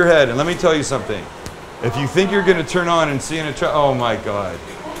sink into your head. And let me tell you something. If you think you're going to turn on and see oh my God.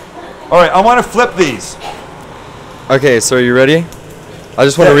 All right, I want to flip these. Okay, so are you ready? I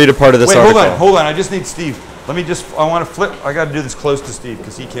just want to read a part of this article. Hold on. I just need Steve. I want to flip. I got to do this close to Steve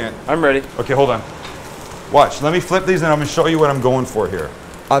because he can't. I'm ready. Okay, hold on. Watch. Let me flip these and I'm going to show you what I'm going for here.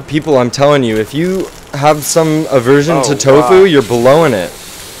 People, I'm telling you, if you have some aversion to tofu, you're blowing it.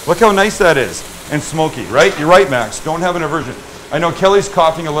 Look how nice that is. And smoky, right? You're right, Max. Don't have an aversion. I know Kelly's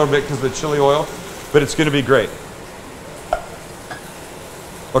coughing a little bit because of the chili oil, but it's going to be great.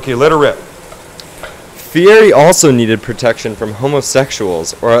 Okay, let her rip. Fieri also needed protection from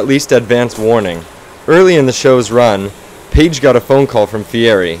homosexuals, or at least advance warning. Early in the show's run, Paige got a phone call from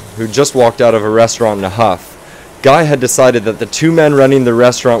Fieri, who just walked out of a restaurant in a huff. Guy had decided that the two men running the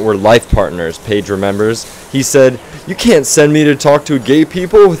restaurant were life partners, Paige remembers. He said, "You can't send me to talk to gay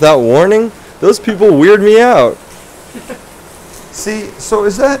people without warning. Those people weird me out." See, so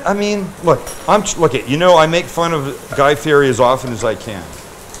is that, I mean, look, I make fun of Guy Fieri as often as I can.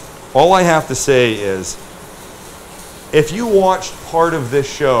 All I have to say is, if you watched part of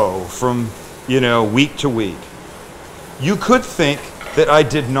this show from, week to week, you could think that I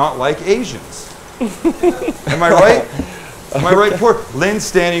did not like Asians. Am I right? Am I right? Poor Lynn's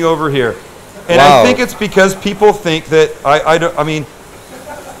standing over here. And Wow. I think it's because people think that I mean,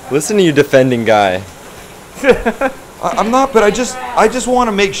 Listen to you defending Guy. I'm not, but I just want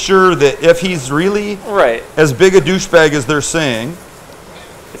to make sure that if he's really Right. as big a douchebag as they're saying,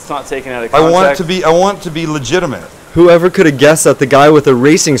 It's not taken out of I context. want it to be legitimate. Whoever could have guessed that the guy with a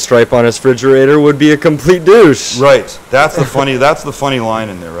racing stripe on his refrigerator would be a complete douche? Right. That's the funny line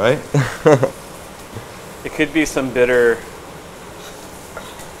in there, right? It could be some bitter.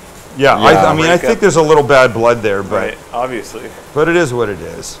 Yeah, Yeah. I mean, I think there's a little bad blood there, but Right. Obviously. but it is what it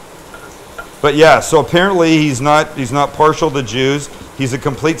is. But yeah, so apparently he's not partial to Jews. He's a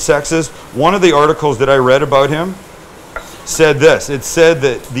complete sexist. One of the articles that I read about him said this. It said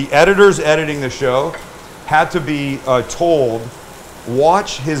that the editors editing the show had to be told,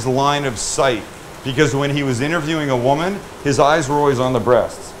 watch his line of sight, because when he was interviewing a woman, his eyes were always on the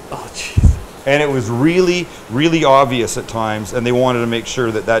breasts. Oh, jeez. And it was really, really obvious at times, and they wanted to make sure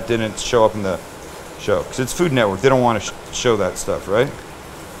that that didn't show up in the show. Because it's Food Network. They don't want to show that stuff, right?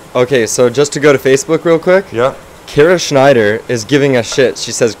 Okay, so just to go to Facebook real quick. Yeah. Kara Schneider is giving us shit.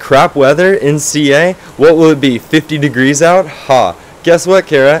 She says, crap weather in CA? What will it be, 50 degrees out? Ha. Guess what,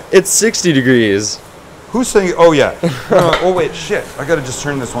 Kara? It's 60 degrees. Who's saying, oh yeah. Oh wait, shit. I gotta just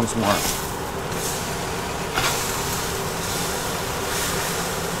turn this once more.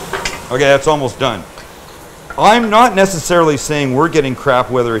 Okay, that's almost done. I'm not necessarily saying we're getting crap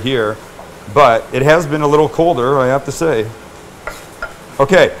weather here, but it has been a little colder, I have to say.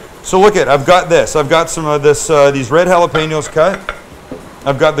 Okay, so look at, I've got this. I've got some of this, these red jalapenos cut.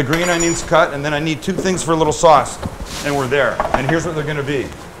 I've got the green onions cut, and then I need 2 things for a little sauce, and we're there. And here's what they're gonna be.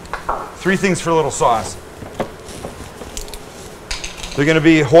 3 things for a little sauce. They're gonna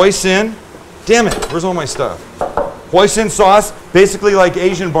be hoisin. Damn it, where's all my stuff? Hoisin sauce, basically like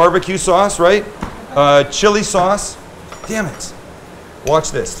Asian barbecue sauce, right? Chili sauce. Damn it.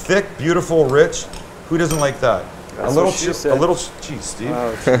 Watch this, thick, beautiful, rich. Who doesn't like that? That's what she said. Geez, Steve.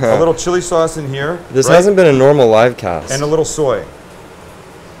 Oh, A little chili sauce in here. This right? hasn't been a normal live cast. And a little soy.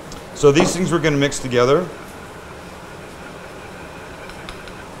 So these things we're gonna mix together.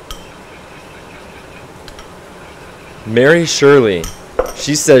 Mary Shirley.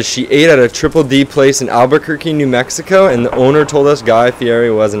 She says she ate at a Triple D place in Albuquerque, New Mexico, and the owner told us Guy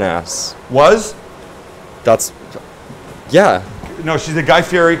Fieri was an ass. Was? That's... Yeah. No, she's a Guy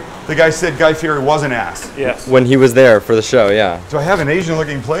Fieri. The guy said Guy Fieri was an ass. yes. When he was there for the show, yeah. Do I have an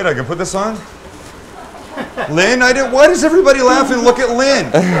Asian-looking plate I can put this on? Lynn, I didn't. Why does everybody laugh and look at Lynn?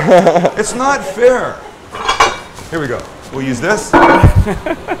 It's not fair. Here we go. We'll use this.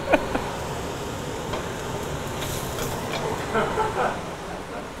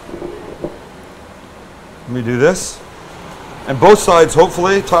 Let me do this. And both sides,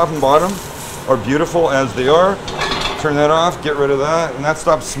 hopefully, top and bottom, are beautiful as they are. Turn that off, get rid of that. When that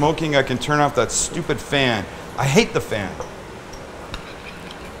stops smoking, I can turn off that stupid fan. I hate the fan.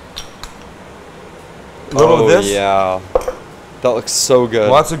 A little of this. Yeah. That looks so good.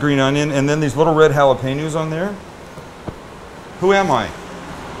 Lots of green onion, and then these little red jalapenos on there. Who am I?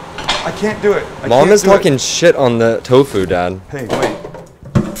 I can't do it. Mom is talking shit on the tofu, Dad. Hey, wait.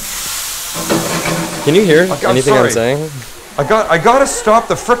 Can you hear I'm anything I'm sorry. saying? I gotta stop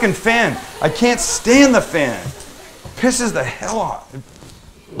the frickin' fan. I can't stand the fan. Pisses the hell off.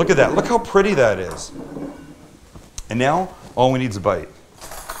 Look at that. Look how pretty that is. And now all we need is a bite,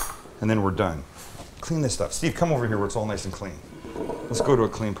 and then we're done. Clean this stuff. Steve, come over here where it's all nice and clean. Let's go to a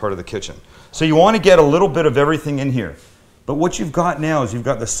clean part of the kitchen. So you want to get a little bit of everything in here. But what you've got now is you've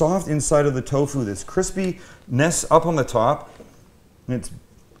got the soft inside of the tofu, this crispiness up on the top, and it's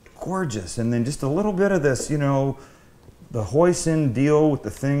gorgeous. And then just a little bit of this, you know, the hoisin deal with the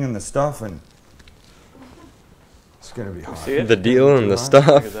thing and the stuff, and it's gonna be hot. See it? The deal and the Look stuff.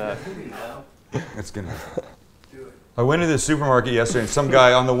 at that. It's gonna. I went to the supermarket yesterday, and some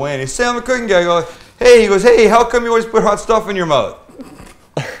guy on the way, and he said, "I'm a cooking guy." I go, "Hey," he goes, "Hey, how come you always put hot stuff in your mouth?"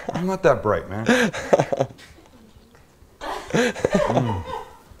 I'm not that bright, man.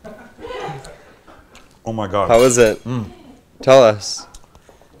 Oh my God. How is it? Tell us.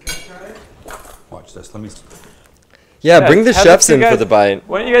 Watch this. Let me. Yeah, bring the have chefs you in for guys- the bite.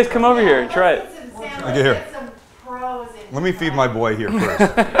 Why don't you guys come over here and try it? Okay, here. Let me feed my boy here first.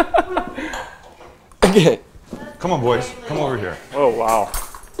 Okay. Come on, boys. Come over here. Oh, wow.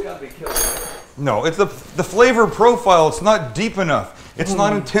 No, it's the flavor profile. It's not deep enough. It's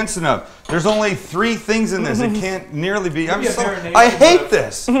not intense enough. There's only 3 things in this. It can't nearly be. I hate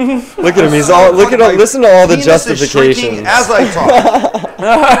this. Look at him. He's all. Listen to all the Penis is shrinking justifications. as I talk.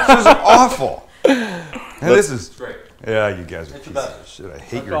 This is awful. And this is great. Yeah, you guys are pieces of shit. I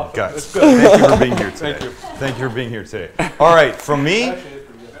hate your guts. Thank you for being here today. Thank you for being here today. All right, from me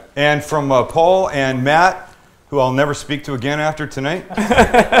and from Paul and Matt, who I'll never speak to again after tonight.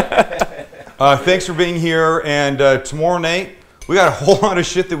 Thanks for being here. And tomorrow night, we got a whole lot of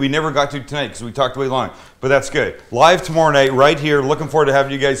shit that we never got to tonight because we talked way long. But that's good. Live tomorrow night, right here. Looking forward to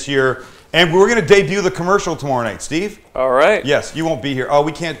having you guys here. And we're going to debut the commercial tomorrow night. Steve? All right. Yes, you won't be here. Oh,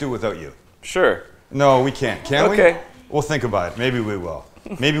 we can't do it without you. Sure. No, we can't. Can we? Okay. We'll think about it. Maybe we will.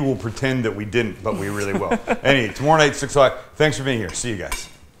 Maybe we'll pretend that we didn't, but we really will. Anyway, tomorrow night, 6 o'clock. Thanks for being here. See you guys.